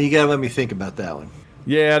 You got to let me think about that one.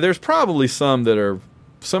 Yeah, there's probably some of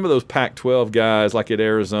those Pac-12 guys, like at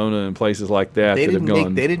Arizona and places like that, they have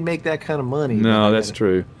gone. They didn't make that kind of money. No, that's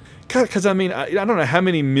true. Because, I mean, I don't know how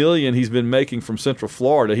many million he's been making from Central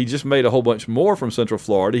Florida. He just made a whole bunch more from Central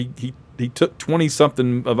Florida. He took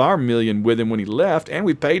 20-something of our million with him when he left, and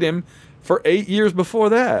we paid him for 8 years before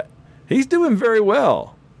that. He's doing very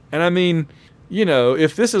well. And, I mean, you know,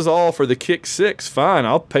 if this is all for the kick six, fine.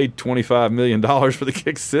 I'll pay $25 million for the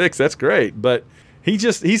kick six. That's great. But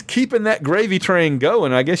he's keeping that gravy train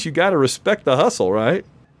going. I guess you got to respect the hustle, right?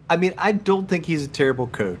 I mean, I don't think he's a terrible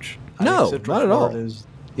coach. No, not at all.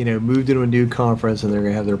 moved into a new conference and they're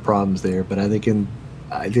going to have their problems there. But I think in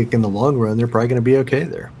the long run, they're probably going to be okay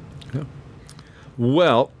there. Yeah.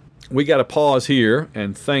 Well, we got to pause here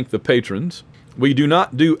and thank the patrons. We do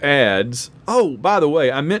not do ads. Oh, by the way,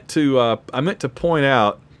 I meant to point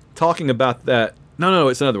out, talking about that. No,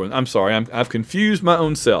 it's another one. I'm sorry. I've confused my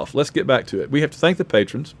own self. Let's get back to it. We have to thank the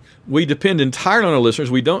patrons. We depend entirely on our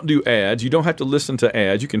listeners. We don't do ads. You don't have to listen to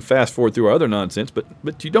ads. You can fast forward through our other nonsense,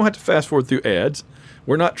 but you don't have to fast forward through ads.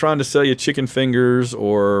 We're not trying to sell you chicken fingers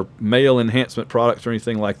or male enhancement products or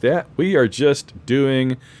anything like that. We are just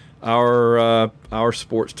doing our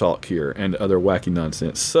sports talk here and other wacky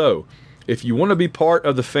nonsense. So, if you want to be part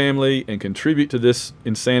of the family and contribute to this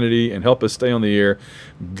insanity and help us stay on the air,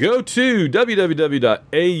 go to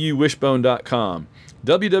www.auwishbone.com.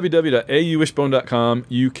 www.auwishbone.com.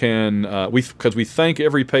 You can, because we thank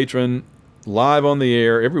every patron live on the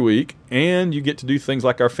air every week, and you get to do things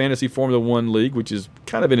like our Fantasy Formula One League, which is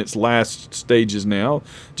kind of in its last stages now,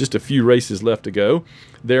 just a few races left to go.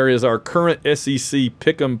 There is our current SEC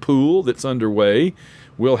Pick'em pool that's underway.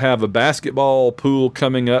 We'll have a basketball pool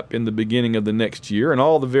coming up in the beginning of the next year, and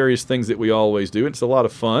all the various things that we always do. It's a lot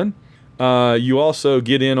of fun. You also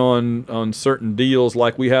get in on certain deals,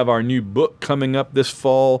 like we have our new book coming up this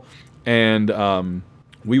fall, and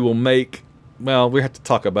we will make, well, we have to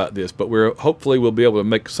talk about this, but hopefully we'll be able to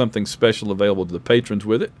make something special available to the patrons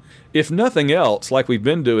with it. If nothing else, like we've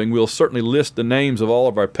been doing, we'll certainly list the names of all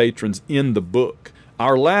of our patrons in the book.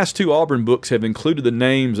 Our last two Auburn books have included the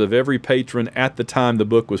names of every patron at the time the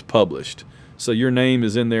book was published. So your name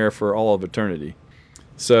is in there for all of eternity.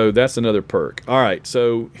 So that's another perk. All right,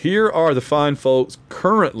 so here are the fine folks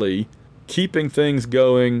currently keeping things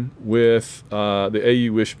going with the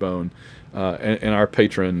AU Wishbone and our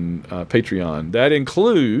Patreon. That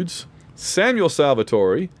includes Samuel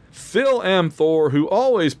Salvatore, Phil Amthor, who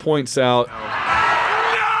always points out...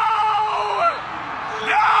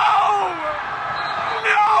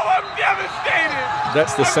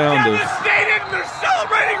 That's the sound of... Devastated, and they're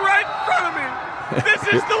celebrating right in front of me. This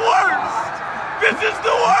is the worst. This is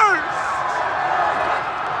the worst.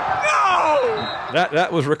 No.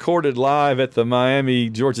 That was recorded live at the Miami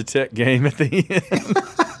Georgia Tech game at the end.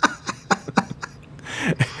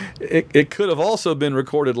 It could have also been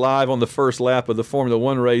recorded live on the first lap of the Formula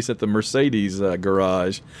One race at the Mercedes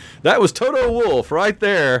garage. That was Toto Wolff right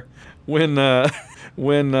there when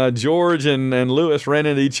George and Lewis ran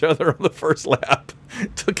into each other on the first lap.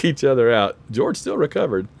 Took each other out. George still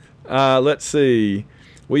recovered. Let's see.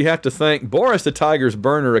 We have to thank Boris the Tiger's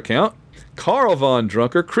burner account, Carl Von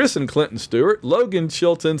Drunker, Chris and Clinton Stewart. Logan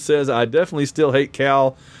Chilton says, I definitely still hate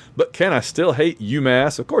Cal, but can I still hate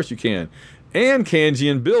UMass? Of course you can. Ann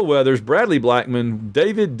Kanjian, Bill Weathers, Bradley Blackman,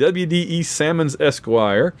 David WDE Sammons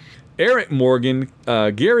Esquire, Eric Morgan,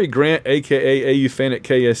 Gary Grant, a.k.a. AU Fan at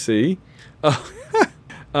KSC.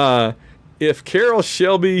 If Carol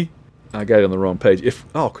Shelby... I got it on the wrong page.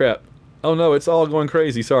 Oh, crap. Oh, no, it's all going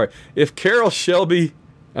crazy. Sorry. If Carol Shelby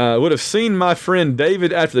would have seen my friend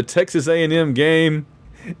David after the Texas A&M game,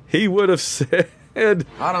 he would have said...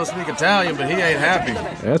 I don't speak Italian, but he ain't happy.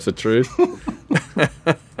 That's the truth.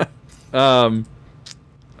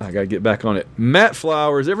 I got to get back on it. Matt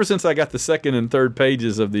Flowers, ever since I got the second and third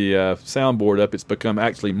pages of the soundboard up, it's become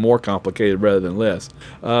actually more complicated rather than less.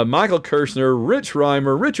 Michael Kirshner, Rich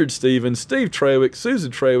Reimer, Richard Stevens, Steve Trawick,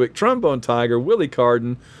 Susan Trawick, Trombone Tiger, Willie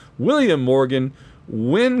Carden, William Morgan,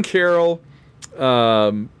 Wynn Carroll.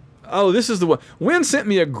 This is the one. Wynn sent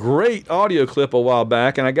me a great audio clip a while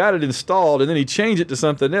back, and I got it installed, and then he changed it to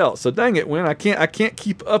something else. So dang it, Wynn, I can't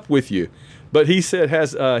keep up with you. But he said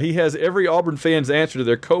he has every Auburn fan's answer to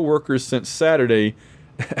their coworkers since Saturday.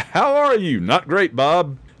 How are you? Not great,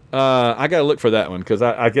 Bob. I got to look for that one because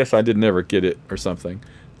I guess I did never get it or something.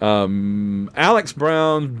 Alex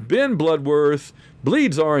Brown, Ben Bloodworth,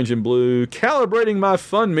 Bleeds Orange and Blue, calibrating my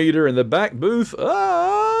fun meter in the back booth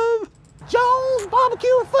of... Jones Barbecue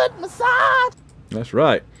and Foot Massage. That's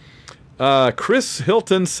right. Chris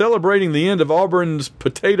Hilton celebrating the end of Auburn's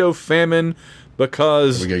potato famine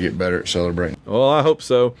because... We got to get better at celebrating. Well, I hope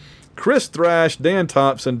so. Chris Thrash, Dan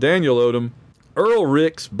Thompson, Daniel Odom, Earl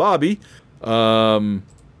Ricks, Bobby. Frosty!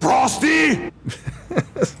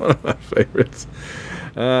 That's one of my favorites.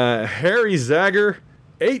 Harry Zagger,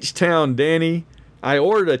 H-Town Danny. I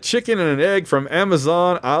ordered a chicken and an egg from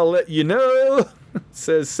Amazon. I'll let you know.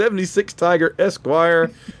 Says 76 Tiger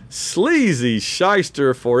Esquire. Sleazy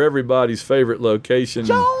Shyster for everybody's favorite location.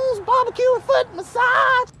 Jones Barbecue and Foot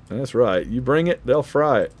Massage. That's right. You bring it, they'll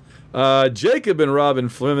fry it. Jacob and Robin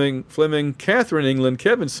Fleming, Catherine England,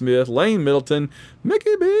 Kevin Smith, Lane Middleton,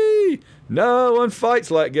 Mickey B. No one fights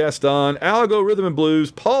like Gaston, Algo Rhythm and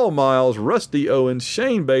Blues, Paul Miles, Rusty Owens,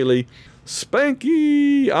 Shane Bailey,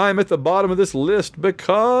 Spanky. I'm at the bottom of this list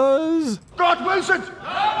because... Scott Wilson!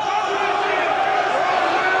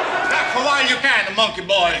 Back for while you can, monkey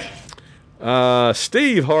boy.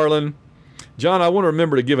 Steve Harlan. John, I want to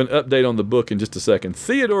remember to give an update on the book in just a second.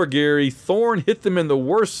 Theodore Gary, Thorne hit them in the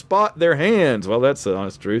worst spot, their hands. Well, that's the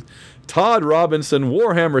honest truth. Todd Robinson,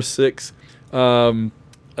 Warhammer 6.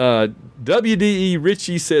 WDE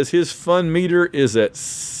Richie says his fun meter is at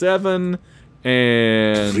 7.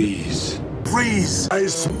 And... Freeze.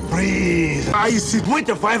 Ice, freeze. Icy.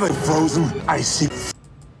 Winter 5 and frozen. Icy.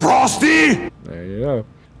 Frosty! There you go.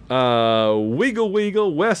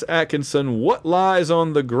 Weagle, Wes Atkinson, what lies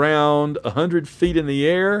on the ground 100 feet in the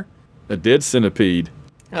air? A dead centipede.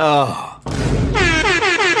 Oh.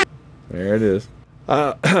 There it is.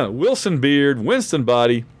 Wilson Beard, Winston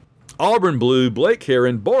Body, Auburn Blue, Blake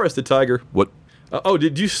Heron, Boris the Tiger. What?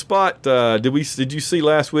 Did you spot, did you see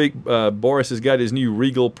last week, Boris has got his new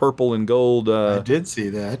regal purple and gold. I did see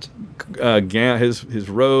that. His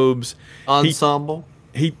robes. Ensemble.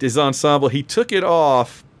 His ensemble. He took it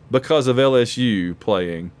off because of LSU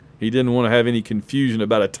playing. He didn't want to have any confusion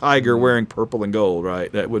about a Tiger wearing purple and gold,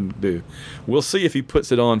 right? That wouldn't do. We'll see if he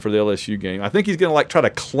puts it on for the LSU game. I think he's going to try to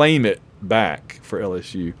claim it back for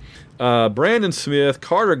LSU. Brandon Smith,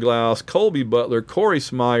 Carter Glaus, Colby Butler, Corey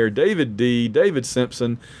Smyer, David D., David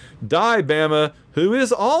Simpson, Di Bama, who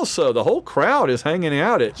is also, the whole crowd is hanging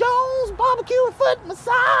out at Jones Barbecue and Foot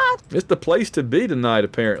Massage. It's the place to be tonight,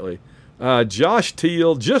 apparently. Josh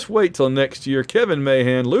Teal, just wait till next year. Kevin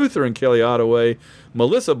Mahan, Luther and Kelly Ottaway,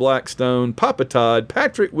 Melissa Blackstone, Papa Todd,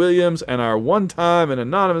 Patrick Williams, and our one-time and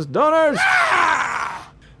anonymous donors.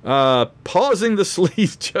 Pausing the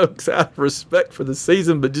sleaze jokes out of respect for the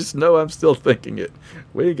season, but just know I'm still thinking it.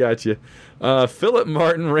 We got you. Philip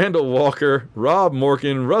Martin, Randall Walker, Rob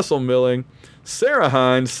Morgan, Russell Milling, Sarah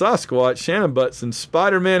Hines, Sasquatch, Shannon Butson,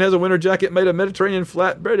 Spider-Man has a winter jacket made of Mediterranean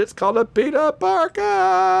flatbread. It's called a Peter Parker.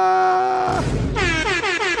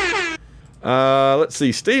 Let's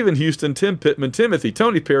see. Stephen Houston, Tim Pittman, Timothy,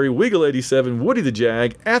 Tony Perry, Wiggle87, Woody the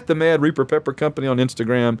Jag, at the Mad Reaper Pepper Company on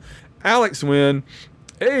Instagram, Alex Wynn,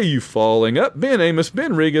 AU Falling Up, Ben Amos,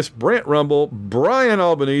 Ben Regas, Brant Rumble, Brian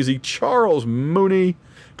Albanese, Charles Mooney,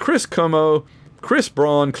 Chris Como, Chris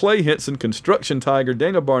Braun, Clay Henson, Construction Tiger,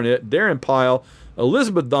 Dana Barnett, Darren Pyle,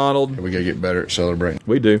 Elizabeth Donald. We gotta get better at celebrating.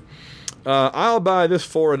 We do. I'll buy this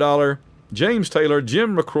for $1. James Taylor,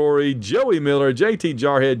 Jim McCrory, Joey Miller, JT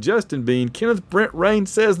Jarhead, Justin Bean, Kenneth Brent Rain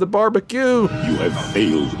says the barbecue. You have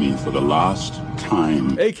failed me for the last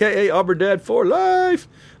time. AKA Auberdad for life.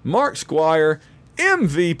 Mark Squire,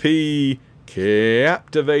 MVP,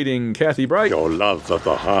 captivating Kathy Bright. Your love of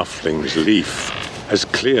the halfling's leaf has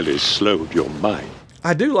clearly slowed your mind.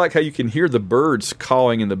 I do like how you can hear the birds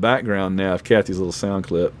cawing in the background now of Kathy's little sound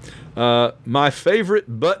clip. My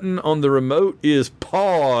favorite button on the remote is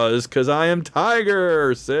pause, because I am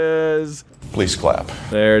Tiger, says... Please clap.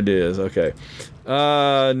 There it is, okay.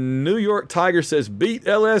 New York Tiger says, beat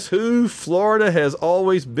LSU. Florida has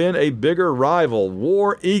always been a bigger rival.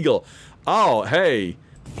 War Eagle. Oh, hey.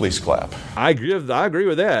 Please clap. I agree with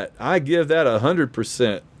that. I give that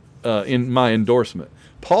 100% in my endorsement.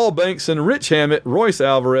 Paul Bankson, Rich Hammett, Royce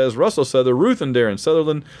Alvarez, Russell Souther, Ruth and Darren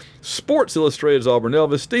Sutherland, Sports Illustrated's Auburn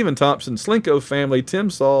Elvis, Stephen Thompson, Slinko Family,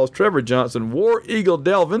 Tim Sauls, Trevor Johnson, War Eagle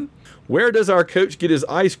Delvin. Where does our coach get his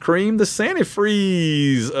ice cream? The Santa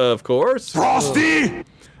Freeze, of course. Frosty!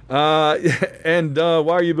 And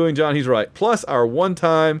why are you booing John? He's right. Plus, our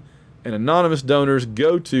one-time and anonymous donors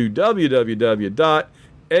go to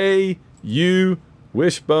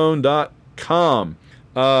www.auwishbone.com.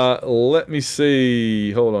 Let me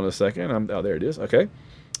see. Hold on a second. There it is. Okay.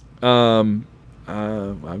 I've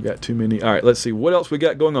got too many. All right, let's see. What else we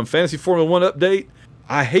got going on? Fantasy Formula 1 update.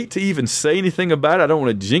 I hate to even say anything about it. I don't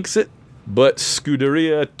want to jinx it. But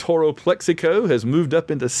Scuderia Toro Plexico has moved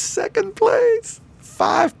up into second place.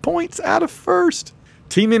 5 points out of first.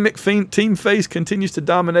 Team McPhee, Team Face continues to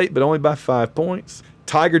dominate, but only by 5 points.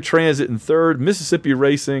 Tiger Transit in third. Mississippi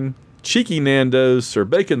Racing, Cheeky Nando's, Sir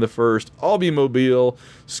Bacon the First, Albi Mobile,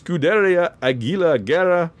 Scuderia Aguila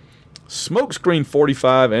Guerra, Smokescreen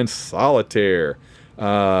 45, and Solitaire.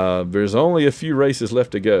 There's only a few races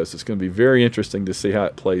left to go, so it's going to be very interesting to see how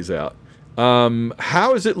it plays out.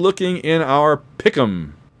 How is it looking in our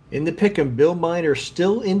Pick'em? In the Pick'em, Bill Miner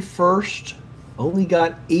still in first. Only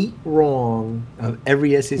got 8 wrong of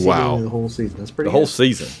every SEC game in the whole season. That's pretty good.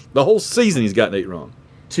 The whole season he's gotten 8 wrong.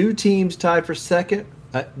 2 teams tied for second.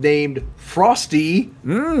 named Frosty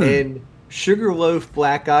and Sugarloaf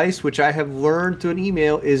Black Ice, which I have learned through an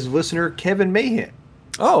email is listener Kevin Mahan.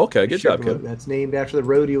 Oh, okay. Good job, Sugarloaf. Kevin. That's named after the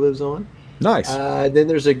road he lives on. Nice. Then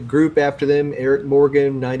there's a group after them: Eric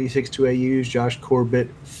Morgan, 96 2AUs, Josh Corbett,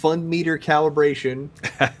 Fun Meter Calibration.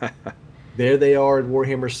 There they are in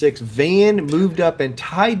Warhammer 6. Van moved up and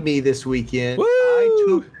tied me this weekend.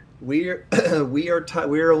 Woo! We are a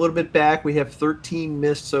little bit back. We have 13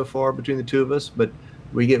 missed so far between the two of us, but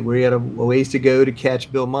we got a ways to go to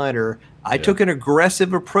catch Bill Miner. I took an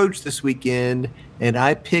aggressive approach this weekend, and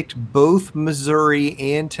I picked both Missouri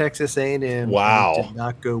and Texas A&M. Wow. It did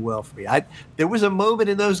not go well for me. There was a moment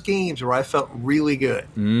in those games where I felt really good.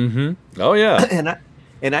 Mm-hmm. Oh, yeah.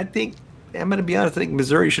 and I think, I'm going to be honest, I think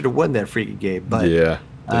Missouri should have won that freaking game. But yeah.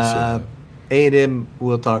 A&M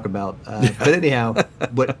we'll talk about. But anyhow,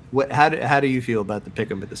 how do you feel about the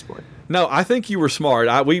pick'em at this point? No, I think you were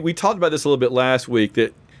smart. We talked about this a little bit last week,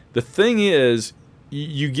 that the thing is,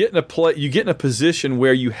 you get in a position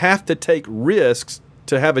where you have to take risks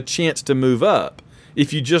to have a chance to move up.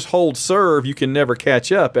 If you just hold serve, you can never catch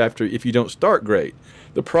up if you don't start great.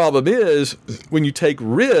 The problem is, when you take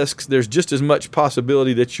risks, there's just as much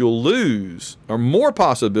possibility that you'll lose, or more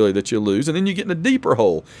possibility that you'll lose, and then you get in a deeper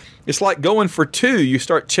hole. It's like going for 2. You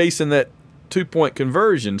start chasing that 2-point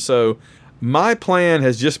conversion. So my plan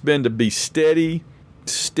has just been to be steady,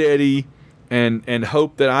 and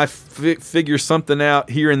hope that I figure something out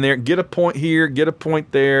here and there, get a point here, get a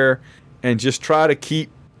point there, and just try to keep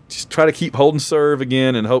holding serve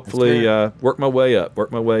again, and hopefully work my way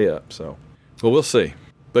up. So, well, we'll see.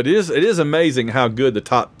 But it is amazing how good the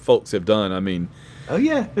top folks have done. I mean, oh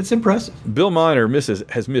yeah, it's impressive. Bill Miner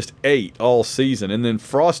has missed 8 all season, and then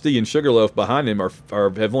Frosty and Sugarloaf behind him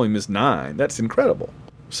have only missed 9. That's incredible.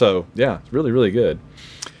 So yeah, it's really, really good.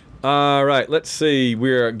 All right, let's see.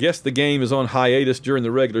 I guess the game is on hiatus during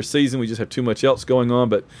the regular season. We just have too much else going on.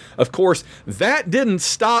 But, of course, that didn't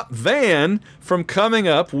stop Van from coming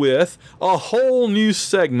up with a whole new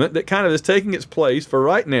segment that kind of is taking its place for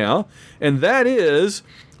right now. And that is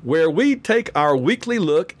where we take our weekly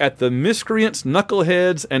look at the miscreants,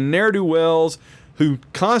 knuckleheads, and ne'er-do-wells who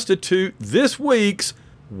constitute this week's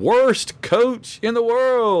worst coach in the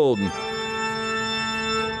world.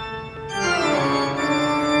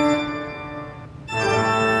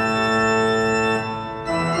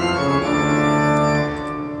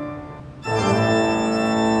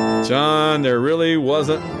 John, there really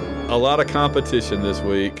wasn't a lot of competition this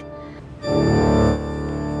week.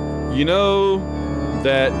 You know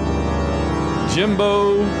that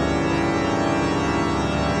Jimbo...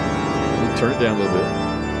 Let me turn it down a little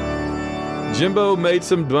bit. Jimbo made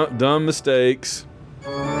some dumb mistakes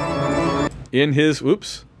in his...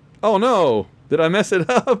 Oops. Oh, no. Did I mess it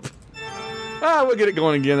up? We'll get it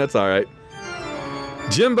going again. That's all right.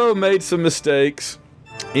 Jimbo made some mistakes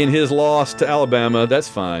in his loss to Alabama. That's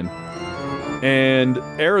fine. And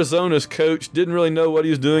Arizona's coach didn't really know what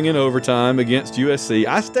he was doing in overtime against USC.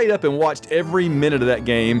 I stayed up and watched every minute of that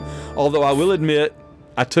game, although I will admit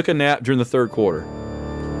I took a nap during the third quarter.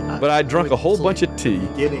 But I drank a whole bunch of tea.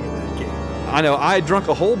 Getting in that game. I know. I drank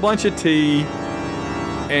a whole bunch of tea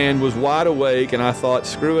and was wide awake, and I thought,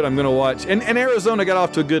 screw it, I'm going to watch. And Arizona got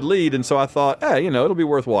off to a good lead, and so I thought, hey, it'll be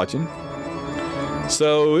worth watching.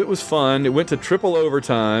 So it was fun. It went to triple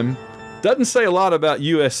overtime. Doesn't say a lot about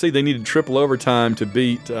USC. They needed triple overtime to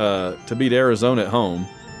beat Arizona at home.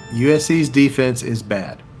 USC's defense is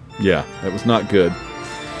bad. Yeah, that was not good.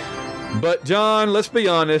 But, John, let's be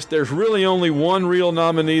honest. There's really only one real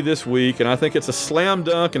nominee this week, and I think it's a slam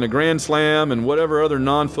dunk and a grand slam and whatever other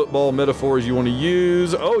non-football metaphors you want to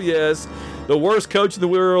use. Oh, yes, the worst coach in the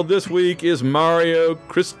world this week is Mario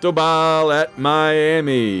Cristobal at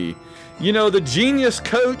Miami. The genius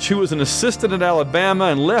coach who was an assistant at Alabama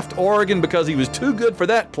and left Oregon because he was too good for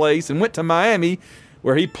that place and went to Miami,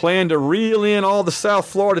 where he planned to reel in all the South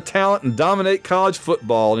Florida talent and dominate college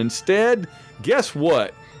football. And instead, guess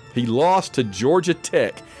what? He lost to Georgia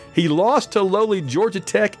Tech. He lost to lowly Georgia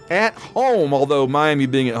Tech at home, although Miami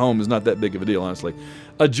being at home is not that big of a deal, honestly.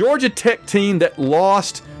 A Georgia Tech team that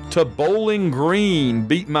lost to Bowling Green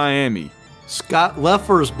beat Miami. Scott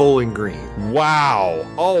Leffer's Bowling Green. Wow.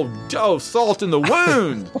 Oh, salt in the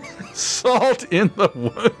wound. Salt in the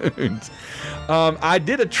wound. I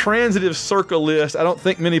did a transitive circle list. I don't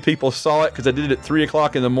think many people saw it because I did it at 3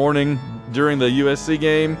 o'clock in the morning during the USC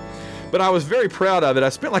game. But I was very proud of it. I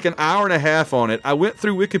spent like an hour and a half on it. I went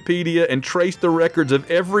through Wikipedia and traced the records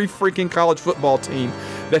of every freaking college football team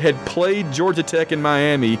that had played Georgia Tech in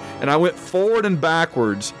Miami. And I went forward and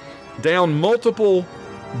backwards down multiple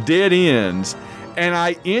dead ends, and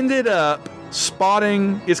I ended up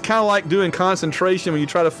spotting. It's kind of like doing concentration when you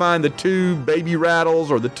try to find the 2 baby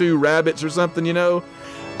rattles or the 2 rabbits or something, you know.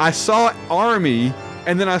 I saw Army,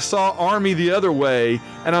 and then I saw Army the other way,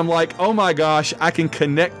 and I'm like, oh my gosh, I can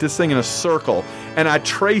connect this thing in a circle. And I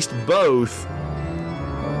traced both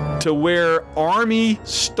to where Army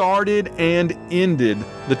started and ended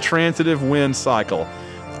the transitive win cycle,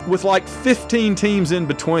 with like 15 teams in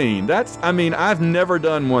between. I've never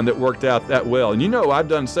done one that worked out that well. And I've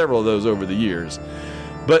done several of those over the years.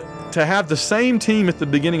 But to have the same team at the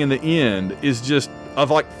beginning and the end is just,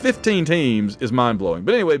 of like 15 teams, is mind-blowing.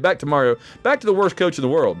 But anyway, back to Mario. Back to the worst coach in the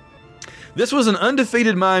world. This was an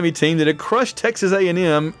undefeated Miami team that had crushed Texas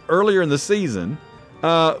A&M earlier in the season.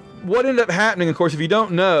 What ended up happening, of course, if you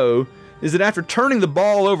don't know, is that after turning the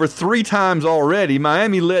ball over 3 times already,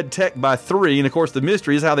 Miami led Tech by 3, and of course the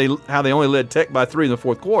mystery is how they only led Tech by 3 in the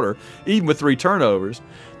fourth quarter, even with 3 turnovers.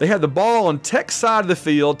 They had the ball on Tech's side of the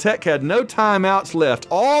field. Tech had no timeouts left.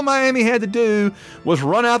 All Miami had to do was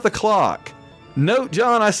run out the clock. Note,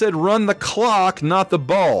 John, I said run the clock, not the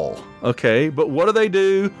ball. Okay, but what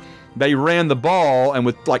do? They ran the ball, and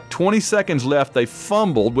with like 20 seconds left, they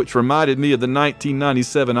fumbled, which reminded me of the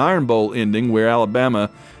 1997 Iron Bowl ending where Alabama,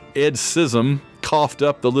 Ed Sissom, coughed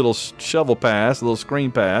up the little shovel pass, the little screen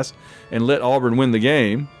pass, and let Auburn win the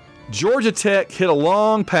game. Georgia Tech hit a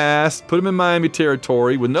long pass, put them in Miami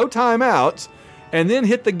territory with no timeouts, and then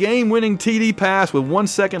hit the game-winning TD pass with 1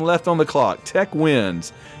 second left on the clock. Tech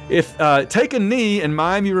wins. If take a knee and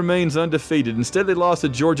Miami remains undefeated. Instead, they lost to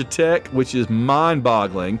Georgia Tech, which is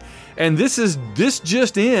mind-boggling. And this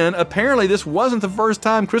just in. Apparently, this wasn't the first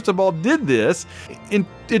time Cristobal did this. In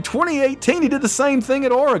 2018, he did the same thing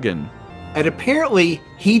at Oregon. And apparently,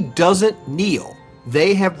 he doesn't kneel.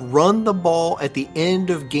 They have run the ball at the end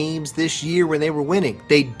of games this year when they were winning.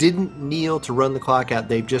 They didn't kneel to run the clock out.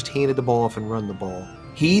 They've just handed the ball off and run the ball.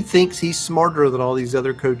 He thinks he's smarter than all these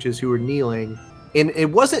other coaches who are kneeling. And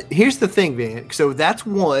it wasn't – here's the thing, Van. So that's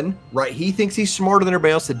one, right? He thinks he's smarter than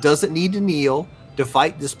everybody else that doesn't need to kneel to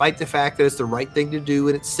fight despite the fact that it's the right thing to do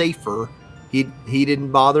and it's safer. He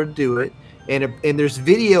didn't bother to do it. And there's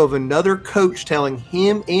video of another coach telling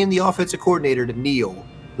him and the offensive coordinator to kneel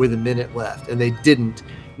with a minute left, and they didn't.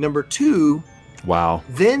 Number 2, wow.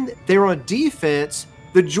 Then they're on defense.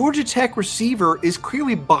 The Georgia Tech receiver is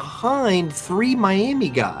clearly behind 3 Miami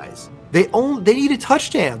guys. They need a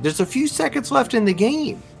touchdown. There's a few seconds left in the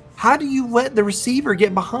game. How do you let the receiver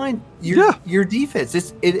get behind your defense?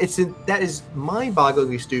 That is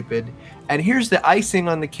mind-bogglingly stupid. And here's the icing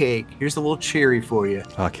on the cake. Here's the little cherry for you.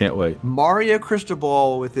 I can't wait. Mario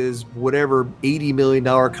Cristobal, with his whatever $80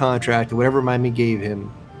 million contract, whatever Miami gave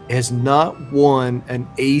him, has not won an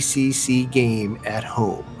ACC game at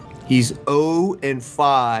home. He's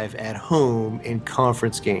 0-5 at home in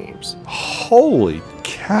conference games. Holy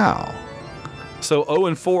cow. So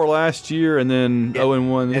 0-4 last year and then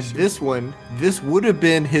 0-1 this year. This would have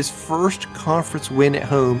been his first conference win at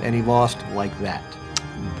home, and he lost like that.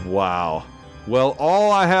 Wow. Well,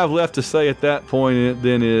 all I have left to say at that point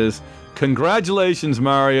then is congratulations,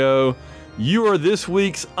 Mario. You are this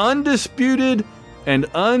week's undisputed and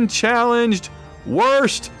unchallenged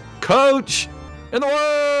worst coach in the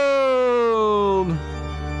world.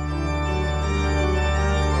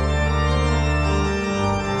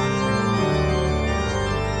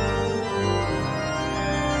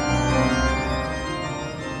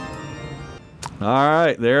 All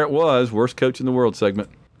right, there it was. Worst coach in the world segment.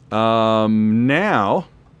 Now,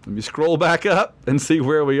 let me scroll back up and see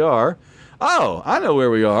where we are. Oh, I know where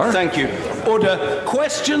we are. Thank you. Order.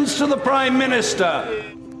 Questions to the Prime Minister.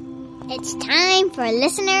 It's time for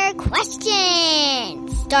listener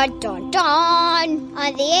questions. Dun, dun, dun.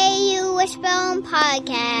 On the AU Wishbone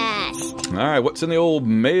podcast. All right, what's in the old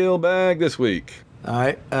mailbag this week? All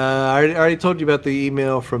right. I already told you about the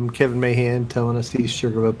email from Kevin Mahan telling us he's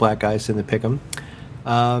sugar with black ice in the pick'em.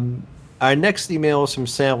 Our next email is from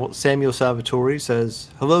Samuel Salvatore. Says,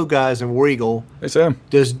 "Hello, guys, and War Eagle. Hey, Sam.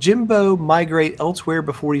 Does Jimbo migrate elsewhere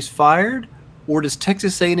before he's fired, or does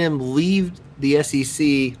Texas A&M leave the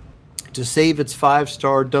SEC to save its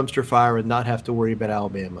 5-star dumpster fire and not have to worry about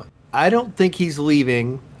Alabama?" I don't think he's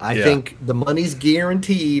leaving. I think the money's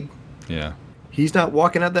guaranteed. Yeah. He's not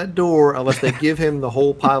walking out that door unless they give him the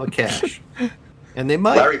whole pile of cash. And they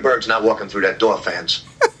might. Larry Bird's not walking through that door, fans.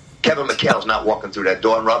 Kevin McHale's not walking through that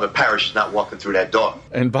door, and Robert Parrish is not walking through that door.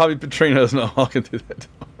 And Bobby Petrino's not walking through that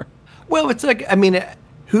door. Well, it's like, I mean,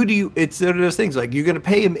 it's those things like you're going to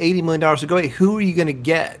pay him $80 million to go away. Who are you going to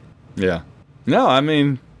get? Yeah. No, I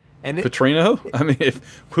mean, Petrino?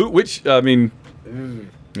 I mean,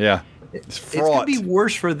 yeah. It's fraught. It's going to be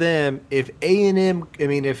worse for them if A&M,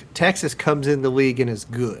 if Texas comes in the league and is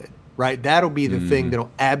good. right? That'll be the thing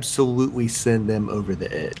that'll absolutely send them over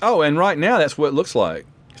the edge. Oh, and right now that's what it looks like.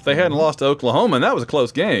 If they hadn't lost to Oklahoma, and that was a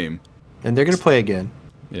close game. And they're going to play again.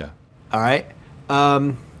 Yeah. All right.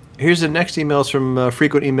 Here's the next emails from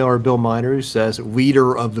frequent emailer Bill Miner, who says,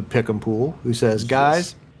 leader of the Pick'em Pool, who says,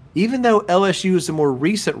 guys, even though LSU is a more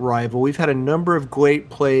recent rival, we've had a number of great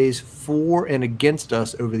plays for and against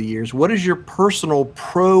us over the years. What is your personal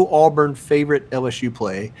pro-Auburn favorite LSU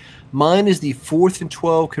play? Mine is the 4th and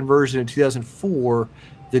 12 conversion in 2004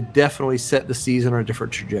 that definitely set the season on a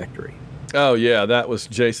different trajectory. Oh, yeah, that was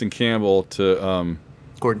Jason Campbell to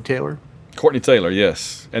Courtney Taylor. Courtney Taylor,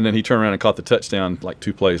 yes. And then he turned around and caught the touchdown like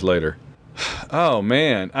 2 plays later. Oh,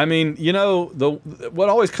 man. I mean, you know, what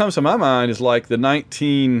always comes to my mind is like the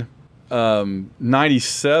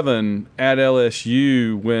 1997 at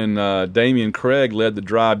LSU when Damian Craig led the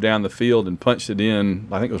drive down the field and punched it in.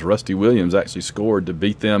 I think it was Rusty Williams actually scored to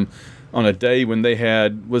beat them on a day when they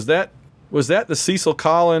had – was that the Cecil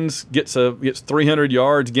Collins gets 300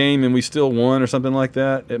 yards game and we still won or something like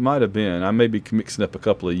that? It might have been. I may be mixing up a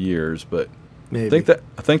couple of years, but maybe. I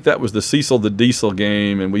think that was the Cecil the Diesel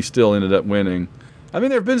game and we still ended up winning. I mean,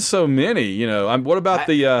 there have been so many. You know, what about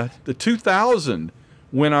the 2000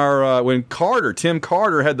 when when Tim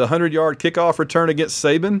Carter had the 100-yard kickoff return against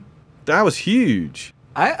Saban? That was huge.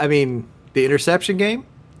 I mean, the interception game.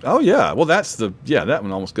 Oh yeah. Well, that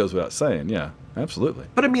one almost goes without saying. Yeah. Absolutely.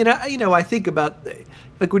 But I mean, I think about,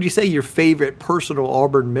 like, when you say your favorite personal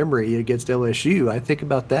Auburn memory against LSU, I think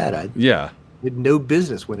about that. I had no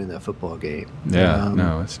business winning that football game. Yeah,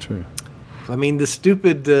 no, that's true. I mean, the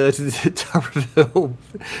stupid Tuberville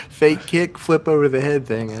fake kick, flip over the head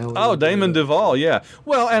thing. Damon Duvall, yeah.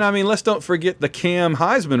 Well, and I mean, let's don't forget the Cam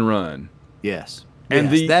Heisman run. Yes. And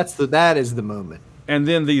that is the moment. And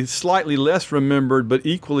then the slightly less remembered but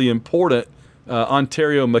equally important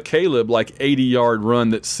Ontario McCaleb 80-yard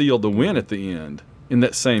run that sealed the win at the end in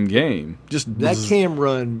that same game. Just that Cam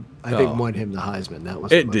run, I think, won him the Heisman. That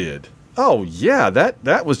was it. Did. Oh yeah,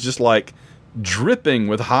 that was just like dripping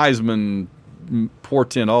with Heisman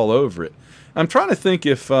portent all over it. I'm trying to think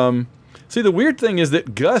if see, the weird thing is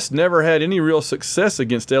that Gus never had any real success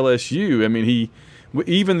against LSU. I mean,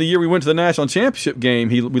 even the year we went to the national championship game,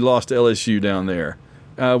 we lost to LSU down there.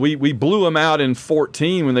 We blew them out in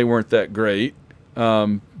 14 when they weren't that great.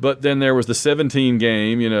 But then there was the 17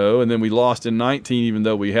 game, you know, and then we lost in 19 even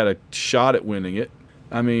though we had a shot at winning it.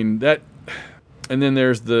 I mean, that – and then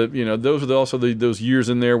there's those are also those years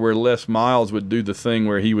in there where Les Miles would do the thing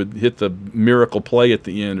where he would hit the miracle play at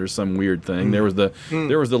the end or some weird thing. There was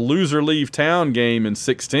the loser leave town game in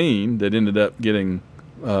 16 that ended up getting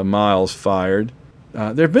Miles fired.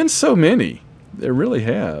 There have been so many. There really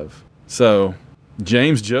have. So –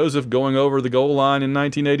 James Joseph going over the goal line in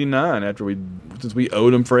 1989 since we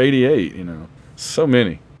owed him for 88, you know. So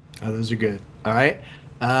many. Oh, those are good. All right.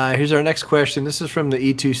 Here's our next question. This is from the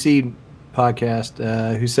E2C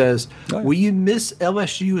podcast, who says, will you miss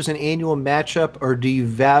LSU as an annual matchup, or do you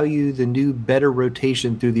value the new better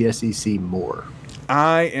rotation through the SEC more?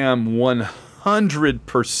 I am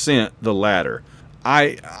 100% the latter.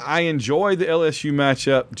 I enjoy the LSU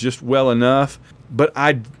matchup just well enough, but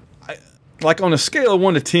like on a scale of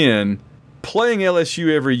 1 to 10, playing LSU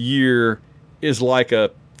every year is like a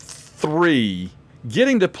 3.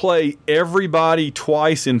 Getting to play everybody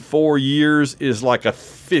twice in 4 years is like a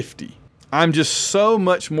 50. I'm just so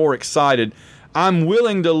much more excited. I'm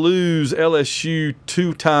willing to lose LSU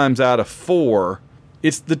 2 times out of 4.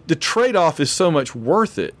 It's the trade-off is so much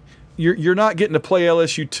worth it. You're not getting to play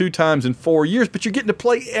LSU 2 times in 4 years, but you're getting to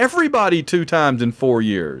play everybody 2 times in 4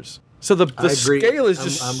 years. So the scale is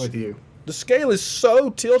just... I'm with you. The scale is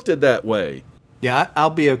so tilted that way. Yeah,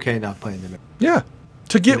 I'll be okay not playing them. Yeah.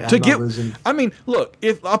 I mean, look,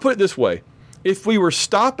 if I'll put it this way. If we were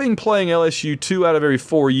stopping playing LSU 2 out of every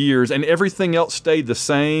 4 years and everything else stayed the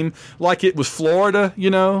same, like it was Florida,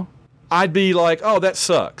 you know, I'd be like, oh, that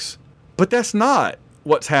sucks. But that's not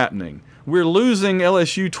what's happening. We're losing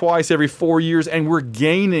LSU twice every 4 years and we're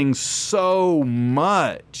gaining so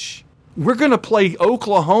much. We're going to play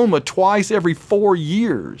Oklahoma twice every 4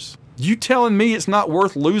 years. You telling me it's not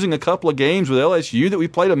worth losing a couple of games with LSU that we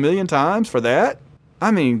played 1,000,000 times for that? I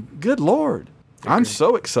mean, good Lord. Okay. I'm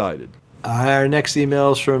so excited. Our next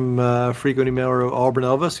email is from frequent emailer Auburn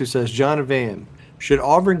Elvis, who says, John and Van, should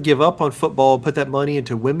Auburn give up on football and put that money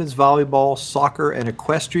into women's volleyball, soccer, and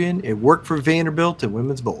equestrian? It worked for Vanderbilt and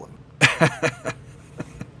women's bowling.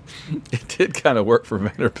 It did kind of work for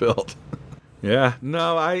Vanderbilt. Yeah.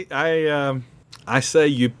 No, I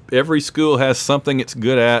say every school has something it's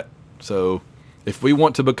good at. So if we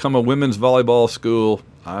want to become a women's volleyball school,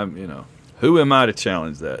 who am I to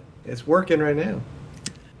challenge that? It's working right now.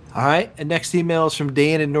 All right. And next email is from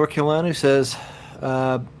Dan in North Carolina, who says,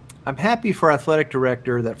 I'm happy for athletic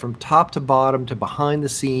director that from top to bottom to behind the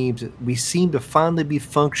scenes, we seem to finally be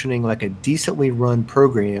functioning like a decently run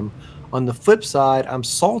program. On the flip side, I'm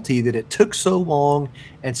salty that it took so long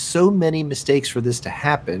and so many mistakes for this to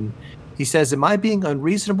happen. He says, am I being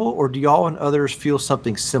unreasonable, or do y'all and others feel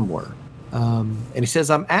something similar? And he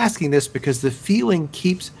says, I'm asking this because the feeling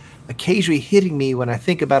keeps occasionally hitting me when I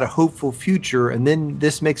think about a hopeful future, and then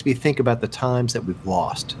this makes me think about the times that we've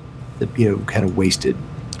lost, that, kind of wasted.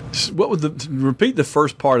 What would repeat the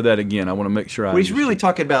first part of that again? I want to make sure I. Well, he's really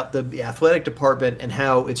talking about the athletic department and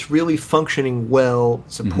how it's really functioning well,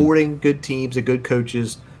 supporting good teams and good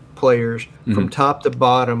coaches, players from top to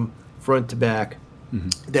bottom, front to back,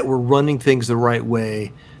 that we're running things the right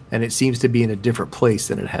way, and it seems to be in a different place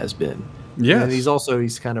than it has been. Yeah, and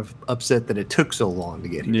he's kind of upset that it took so long to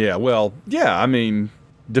get here. Yeah, well, I mean,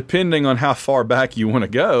 depending on how far back you want to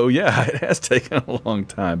go, it has taken a long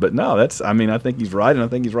time. But no, I think he's right, and I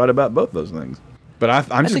think he's right about both those things. But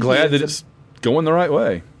I'm just glad that it's going the right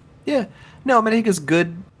way. Yeah. No, I think it's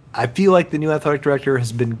good. I feel like the new athletic director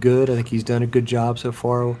has been good. I think he's done a good job so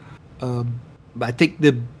far. I think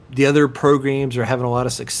the other programs are having a lot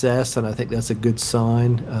of success, and I think that's a good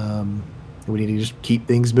sign. We need to just keep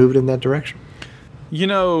things moving in that direction.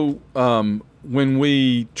 When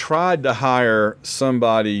we tried to hire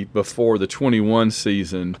somebody before the 21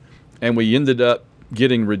 season, and we ended up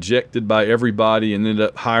getting rejected by everybody and ended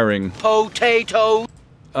up hiring potato.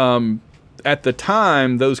 At the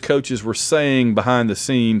time, those coaches were saying behind the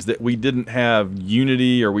scenes that we didn't have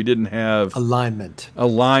unity, or we didn't have alignment.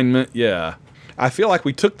 Yeah. I feel like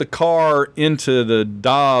we took the car into the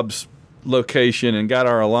Dobbs location and got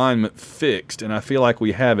our alignment fixed, and I feel like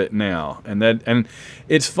we have it now. And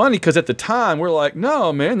it's funny because at the time we're like,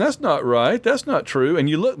 no, man, that's not right, that's not true. And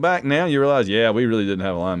you look back now, you realize, we really didn't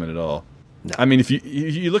have alignment at all. No. I mean, if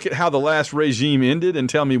you look at how the last regime ended and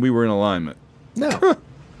tell me we were in alignment, no,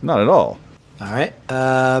 not at all. All right.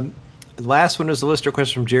 The last one is a listener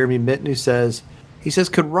question from Jeremy Mitten, who says,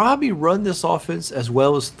 could Robbie run this offense as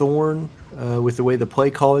well as Thorne with the way the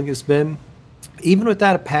play calling has been? Even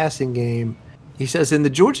without a passing game, he says, in the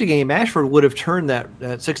Georgia game, Ashford would have turned that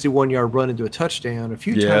 61-yard run into a touchdown. A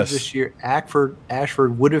few times this year,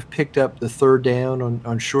 Ashford would have picked up the third down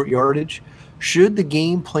on short yardage. Should the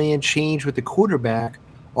game plan change with the quarterback,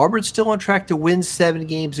 Auburn's still on track to win 7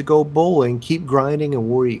 games to go bowling, keep grinding, and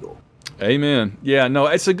War Eagle. Amen. Yeah, no,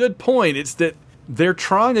 it's a good point. It's that they're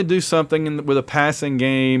trying to do something with a passing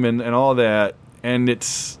game and all that, and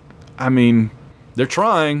they're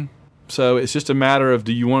trying. So it's just a matter of,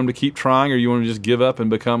 do you want them to keep trying, or you want to just give up and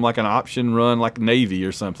become like an option run like Navy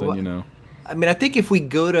or something, I think if we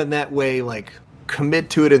go down that way, like commit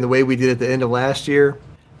to it in the way we did at the end of last year,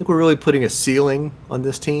 I think we're really putting a ceiling on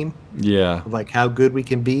this team. Yeah. Of like how good we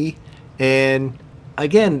can be. And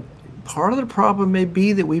again, part of the problem may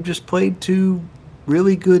be that we've just played 2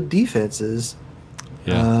 really good defenses.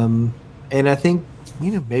 Yeah. And I think,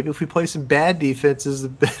 maybe if we play some bad defenses,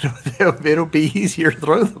 it'll be easier to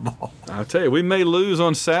throw the ball. I'll tell you, we may lose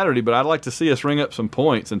on Saturday, but I'd like to see us ring up some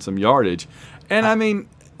points and some yardage. And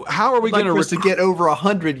how are we going to get over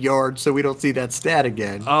 100 yards so we don't see that stat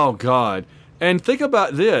again? Oh God! And think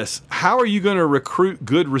about this: how are you going to recruit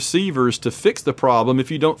good receivers to fix the problem if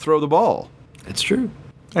you don't throw the ball? That's true.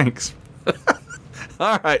 Thanks.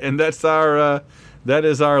 All right, and that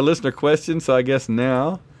is our listener question. So I guess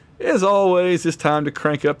now, as always, it's time to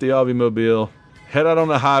crank up the Aubie-mobile. Head out on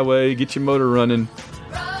the highway, get your motor running.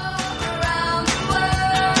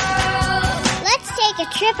 Let's take a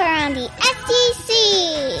trip around the SEC.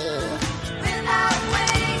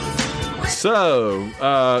 So,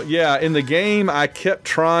 in the game I kept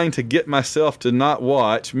trying to get myself to not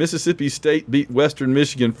watch, Mississippi State beat Western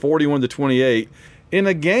Michigan 41-28. In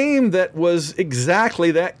a game that was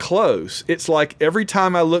exactly that close. It's like every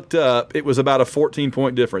time I looked up, it was about a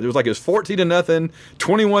 14-point difference. It was 14-0,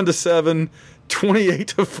 21-7,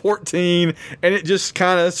 28-14, and it just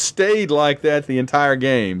kind of stayed like that the entire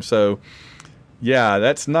game. So,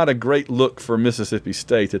 that's not a great look for Mississippi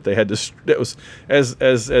State that they had to. That was as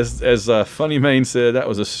Funny Mane said, that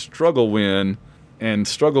was a struggle win, and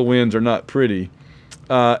struggle wins are not pretty.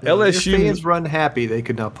 LSU fans run happy; they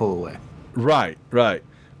could not pull away. Right.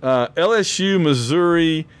 LSU,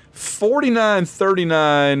 Missouri,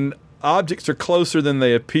 49-39. Objects are closer than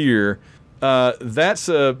they appear. That's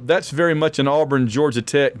very much an Auburn, Georgia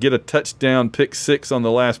Tech, get a touchdown, pick 6 on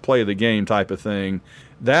the last play of the game type of thing.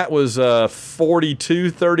 That was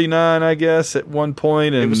 42-39, I guess, at one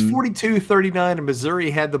point. And it was 42-39, and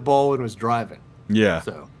Missouri had the ball and was driving. Yeah.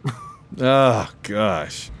 So. Oh,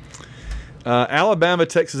 gosh. Alabama,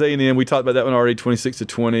 Texas A&M. We talked about that one already,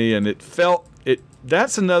 26-20, and it felt it.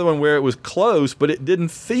 That's another one where it was close, but it didn't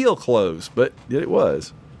feel close, but it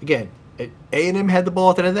was. Again, A&M had the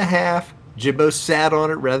ball at the end of the half. Jimbo sat on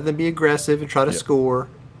it rather than be aggressive and try to score.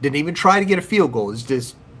 Didn't even try to get a field goal. It's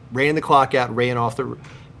just ran the clock out, ran off the.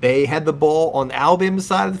 They had the ball on the Alabama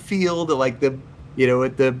side of the field at like the,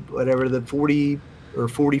 at the whatever the 40 or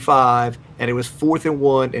 45, and it was 4th and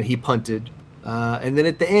 1, and he punted. And then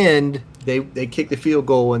at the end, they kicked the field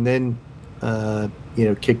goal and then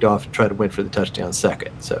kicked off and tried to win for the touchdown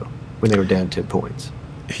second. So when they were down 10 points.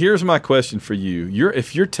 Here's my question for you: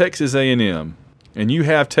 if you're Texas A&M and you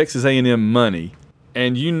have Texas A&M money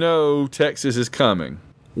and you know Texas is coming,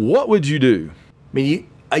 what would you do? I mean,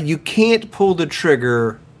 you can't pull the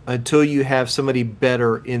trigger until you have somebody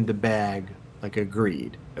better in the bag, like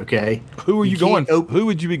agreed. Okay. Who are you going? Who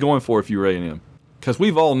would you be going for if you were A&M? Because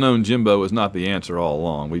we've all known Jimbo is not the answer all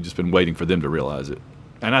along. We've just been waiting for them to realize it,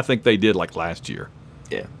 and I think they did like last year.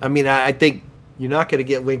 Yeah, I mean, I think you're not going to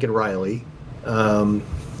get Lincoln Riley. I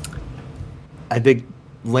think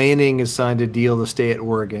Lanning has signed a deal to stay at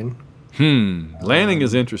Oregon. Lanning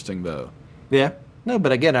is interesting though. Yeah. No,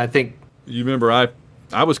 but again, I think you remember I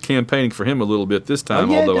was campaigning for him a little bit this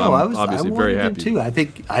time, I'm obviously very happy too. I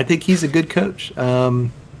think he's a good coach.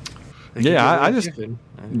 No.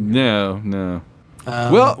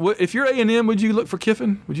 Well, if you're A&M, would you look for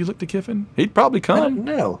Kiffin? Would you look to Kiffin? He'd probably come.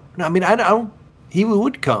 No. I mean, I don't. He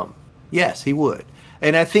would come. Yes, he would.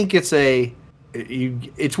 And I think it's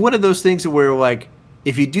one of those things where, like,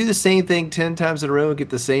 if you do the same thing 10 times in a row and get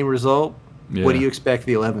the same result, what do you expect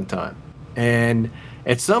the 11th time? And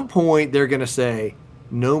at some point, they're going to say,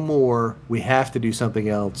 no more. We have to do something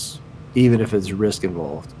else, even if there's risk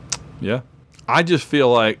involved. Yeah. I just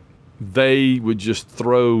feel like they would just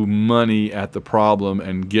throw money at the problem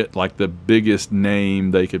and get like the biggest name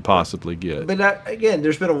they could possibly get. But again,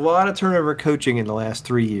 there's been a lot of turnover coaching in the last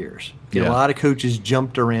 3 years. A lot of coaches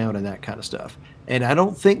jumped around and that kind of stuff. And I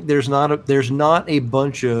don't think there's not a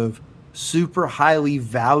bunch of super highly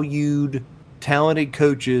valued, talented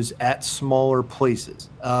coaches at smaller places.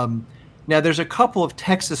 Now, there's a couple of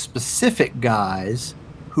Texas-specific guys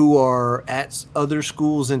who are at other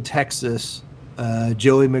schools in Texas.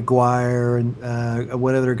 Joey McGuire and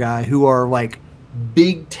one other guy who are like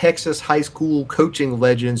big Texas high school coaching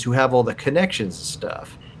legends who have all the connections and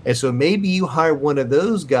stuff. And so maybe you hire one of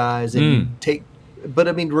those guys and you take. But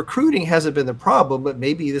I mean, recruiting hasn't been the problem. But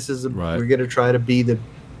maybe this is we're going to try to be the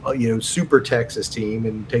super Texas team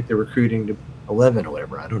and take the recruiting to 11 or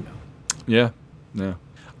whatever. I don't know. Yeah.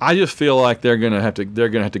 I just feel like they're gonna have to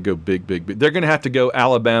go big. They're gonna have to go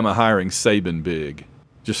Alabama hiring Saban big.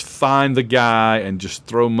 Just find the guy and just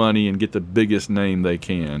throw money and get the biggest name they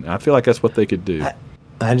can. I feel like that's what they could do.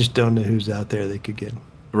 I just don't know who's out there they could get.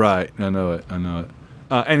 Right. I know it.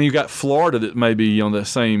 And you got Florida that may be on the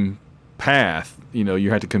same path. You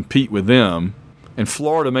have to compete with them. And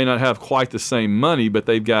Florida may not have quite the same money, but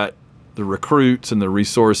they've got the recruits and the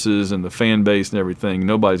resources and the fan base and everything.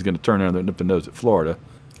 Nobody's going to turn around their nose at Florida.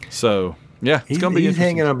 So, yeah, it's going to be interesting. He's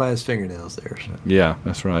hanging on by his fingernails there. So. Yeah,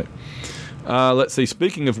 that's right. Let's see.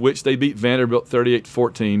 Speaking of which, they beat Vanderbilt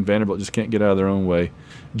 38-14. Vanderbilt just can't get out of their own way.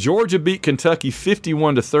 Georgia beat Kentucky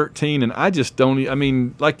 51-13, and I just don't. I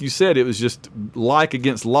mean, like you said, it was just like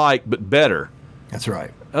against like, but better. That's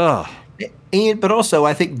right. But also,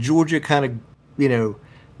 I think Georgia kind of,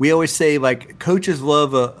 we always say like coaches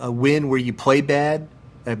love a win where you play bad.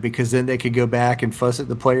 Because then they could go back and fuss at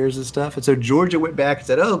the players and stuff. And so Georgia went back and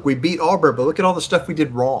said, we beat Auburn, but look at all the stuff we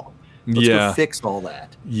did wrong. Let's go fix all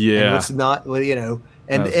that. Yeah. And let's not, and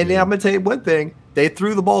I'm going to tell you one thing. They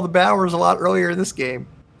threw the ball to Bowers a lot earlier in this game.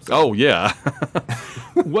 So. Oh, yeah.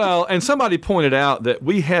 Well, and somebody pointed out that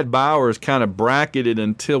we had Bowers kind of bracketed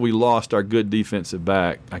until we lost our good defensive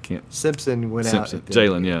back. Simpson went out.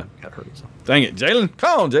 Jalen, yeah. Got hurt. Dang it, Jalen.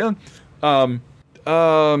 Come on,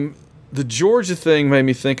 Jalen. The Georgia thing made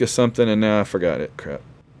me think of something, and now I forgot it. Crap.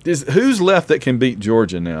 Who's left that can beat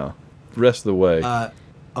Georgia now? The rest of the way.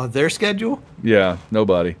 On their schedule? Yeah,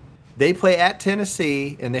 nobody. They play at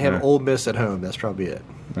Tennessee, and they have Ole Miss at home. That's probably it.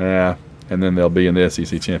 Yeah, and then they'll be in the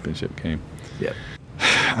SEC championship game. Yep.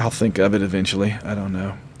 I'll think of it eventually. I don't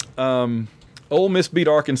know. Ole Miss beat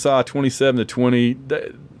Arkansas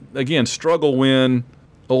 27-20. Again, struggle win.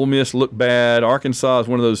 Ole Miss looked bad. Arkansas is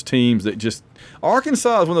one of those teams that's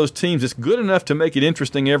good enough to make it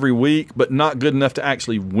interesting every week, but not good enough to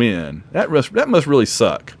actually win. That must really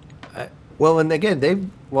suck. Well, and again, they've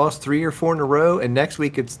lost 3 or 4 in a row, and next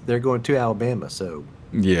week they're going to Alabama. So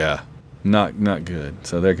yeah, not good.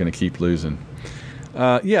 So they're going to keep losing.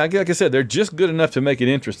 Yeah, like I said, they're just good enough to make it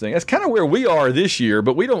interesting. That's kind of where we are this year,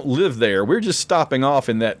 but we don't live there. We're just stopping off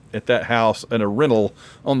at that house in a rental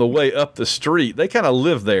on the way up the street. They kind of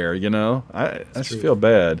live there, you know. I just feel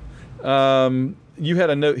bad. You had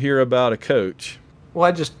a note here about a coach.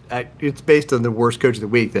 Well, it's based on the worst coach of the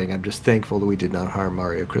week thing. I'm just thankful that we did not hire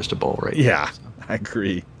Mario Cristobal right now. Yeah, so. I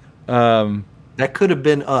agree. That could have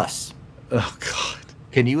been us. Oh, God.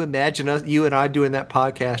 Can you imagine you and I doing that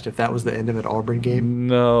podcast if that was the end of an Auburn game?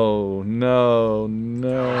 No.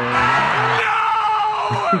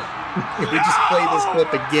 We just play this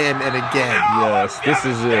clip again and again. Yes, this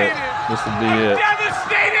is it. This would be it.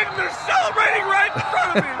 Devastated, and they're celebrating right in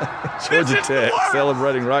front of me. Georgia Tech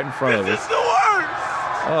celebrating right in front of us. This is the worst.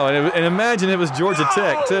 Oh, and imagine it was Georgia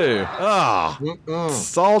Tech, too.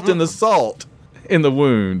 Salt in the salt in the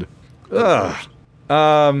wound.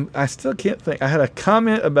 I still can't think. I had a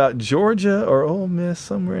comment about Georgia or Ole Miss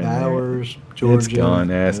somewhere in there. Georgia. It's gone.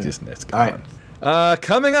 It's gone. All right.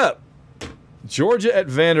 Coming up, Georgia at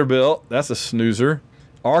Vanderbilt. That's a snoozer.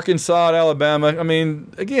 Arkansas at Alabama. I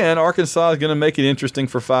mean, again, Arkansas is going to make it interesting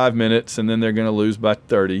for 5 minutes, and then they're going to lose by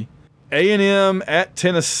 30. A&M at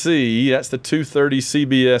Tennessee. That's the 2:30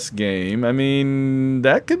 CBS game. I mean,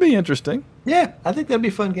 that could be interesting. Yeah, I think that'd be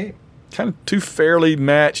a fun game. Kind of two fairly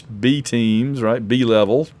matched B teams, right? B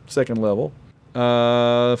level, second level.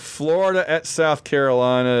 Florida at South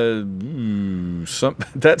Carolina.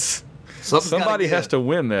 Somebody has to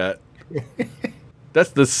win that.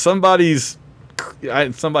 That's somebody's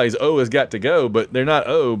O has got to go, but they're not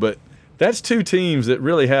O. But that's two teams that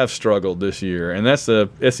really have struggled this year, and that's the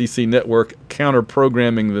SEC Network counter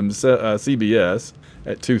programming them CBS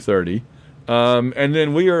at 2:30. And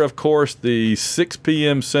then we are, of course, the 6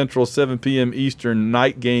 p.m. Central, 7 p.m. Eastern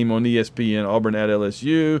night game on ESPN, Auburn at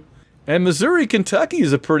LSU. And Missouri-Kentucky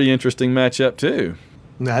is a pretty interesting matchup, too.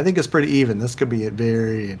 No, I think it's pretty even. This could be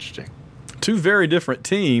very interesting. Two very different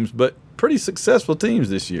teams, but pretty successful teams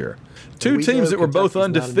this year. Two teams that were both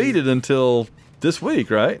undefeated until this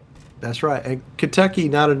week, right? That's right. And Kentucky,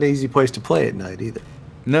 not an easy place to play at night either.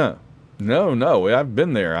 No. I've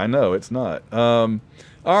been there. I know it's not.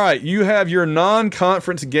 All right, you have your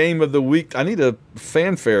non-conference game of the week. I need a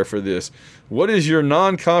fanfare for this. What is your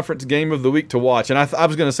non-conference game of the week to watch? And I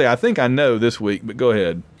was going to say, I think I know this week, but go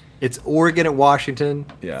ahead. It's Oregon at Washington,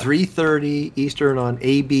 yeah. 3:30 Eastern on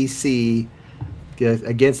ABC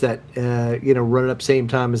against that, running up same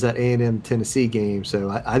time as that A&M Tennessee game.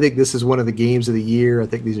 So I think this is one of the games of the year. I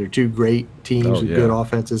think these are two great teams with good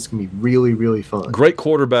offenses. It's going to be really, really fun. Great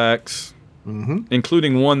quarterbacks. Mm-hmm.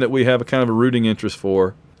 Including one that we have a kind of a rooting interest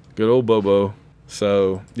for. Good old Bobo.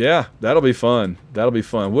 So, yeah, that'll be fun.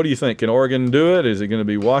 What do you think? Can Oregon do it? Is it going to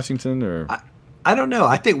be Washington? Or I don't know.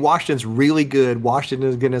 I think Washington's really good.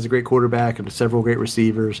 Washington, again, has a great quarterback and several great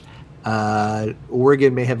receivers.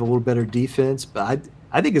 Oregon may have a little better defense, but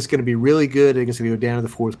I think it's going to be really good. I think it's going to go down to the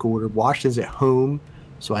fourth quarter. Washington's at home,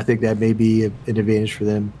 so I think that may be an advantage for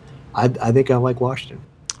them. I think I like Washington.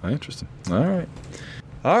 Interesting.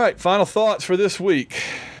 All right, final thoughts for this week.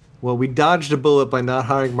 Well, we dodged a bullet by not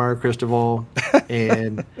hiring Mario Cristobal,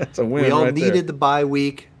 and that's a win. We all right needed there. The bye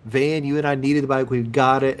week. Van, you and I needed the bye week. We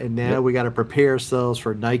got it, and now we got to prepare ourselves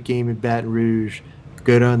for a night game in Baton Rouge.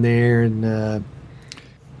 Go down there and,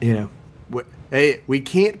 hey, we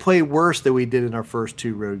can't play worse than we did in our first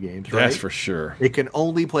two road games, right? That's for sure. It can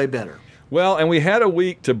only play better. Well, and we had a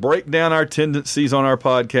week to break down our tendencies on our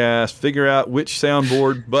podcast, figure out which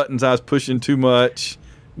soundboard buttons I was pushing too much,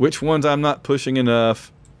 which ones I'm not pushing enough,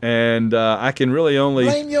 and I can really only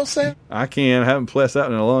blame yourself. I haven't pressed that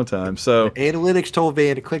in a long time. So analytics told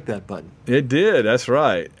Van to click that button. It did. That's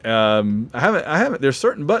right. I haven't. There's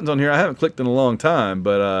certain buttons on here I haven't clicked in a long time,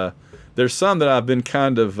 but there's some that I've been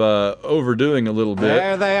kind of overdoing a little bit.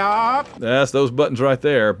 There they are. That's those buttons right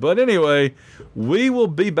there. But anyway, we will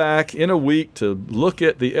be back in a week to look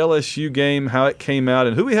at the LSU game, how it came out,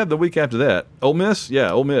 and who we have the week after that. Ole Miss?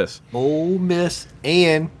 Yeah, Ole Miss. Ole Miss.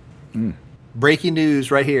 And breaking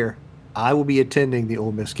news right here. I will be attending the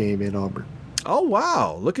Ole Miss game in Auburn. Oh,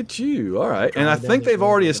 wow. Look at you. All right. And I think they've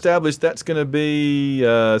already established that's going to be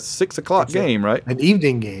a 6 o'clock game, right? An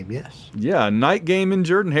evening game, yes. Yeah, a night game in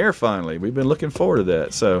Jordan-Hare finally. We've been looking forward to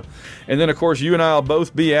that. So, and then, of course, you and I will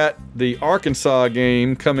both be at the Arkansas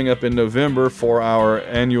game coming up in November for our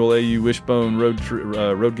annual AU Wishbone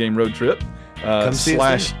road game road trip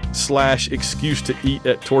slash excuse to eat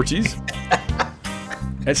at Torchy's.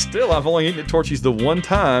 And still, I've only eaten at Torchy's the one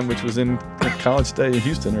time, which was in College Station,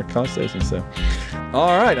 Houston, or College Station. So,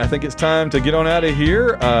 all right, I think it's time to get on out of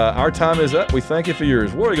here. Our time is up. We thank you for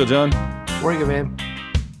yours. War Eagle, John. War Eagle, man.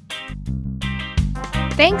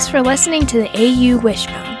 Thanks for listening to the AU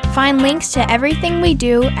Wishbone. Find links to everything we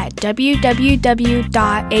do at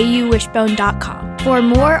www.auwishbone.com. For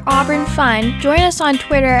more Auburn fun, join us on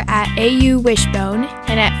Twitter at AUWishbone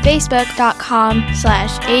and at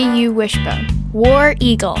facebook.com/AUWishbone. War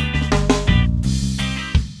Eagle.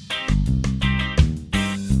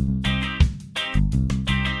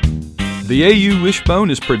 The AU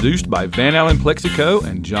Wishbone is produced by Van Allen Plexico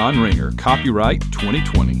and John Ringer. Copyright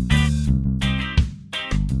 2020.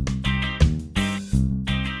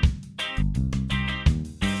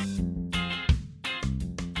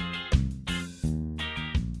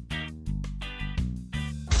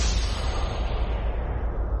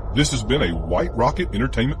 This has been a White Rocket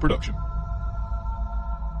Entertainment production.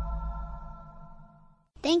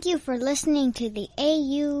 Thank you for listening to the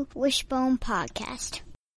AU Wishbone podcast.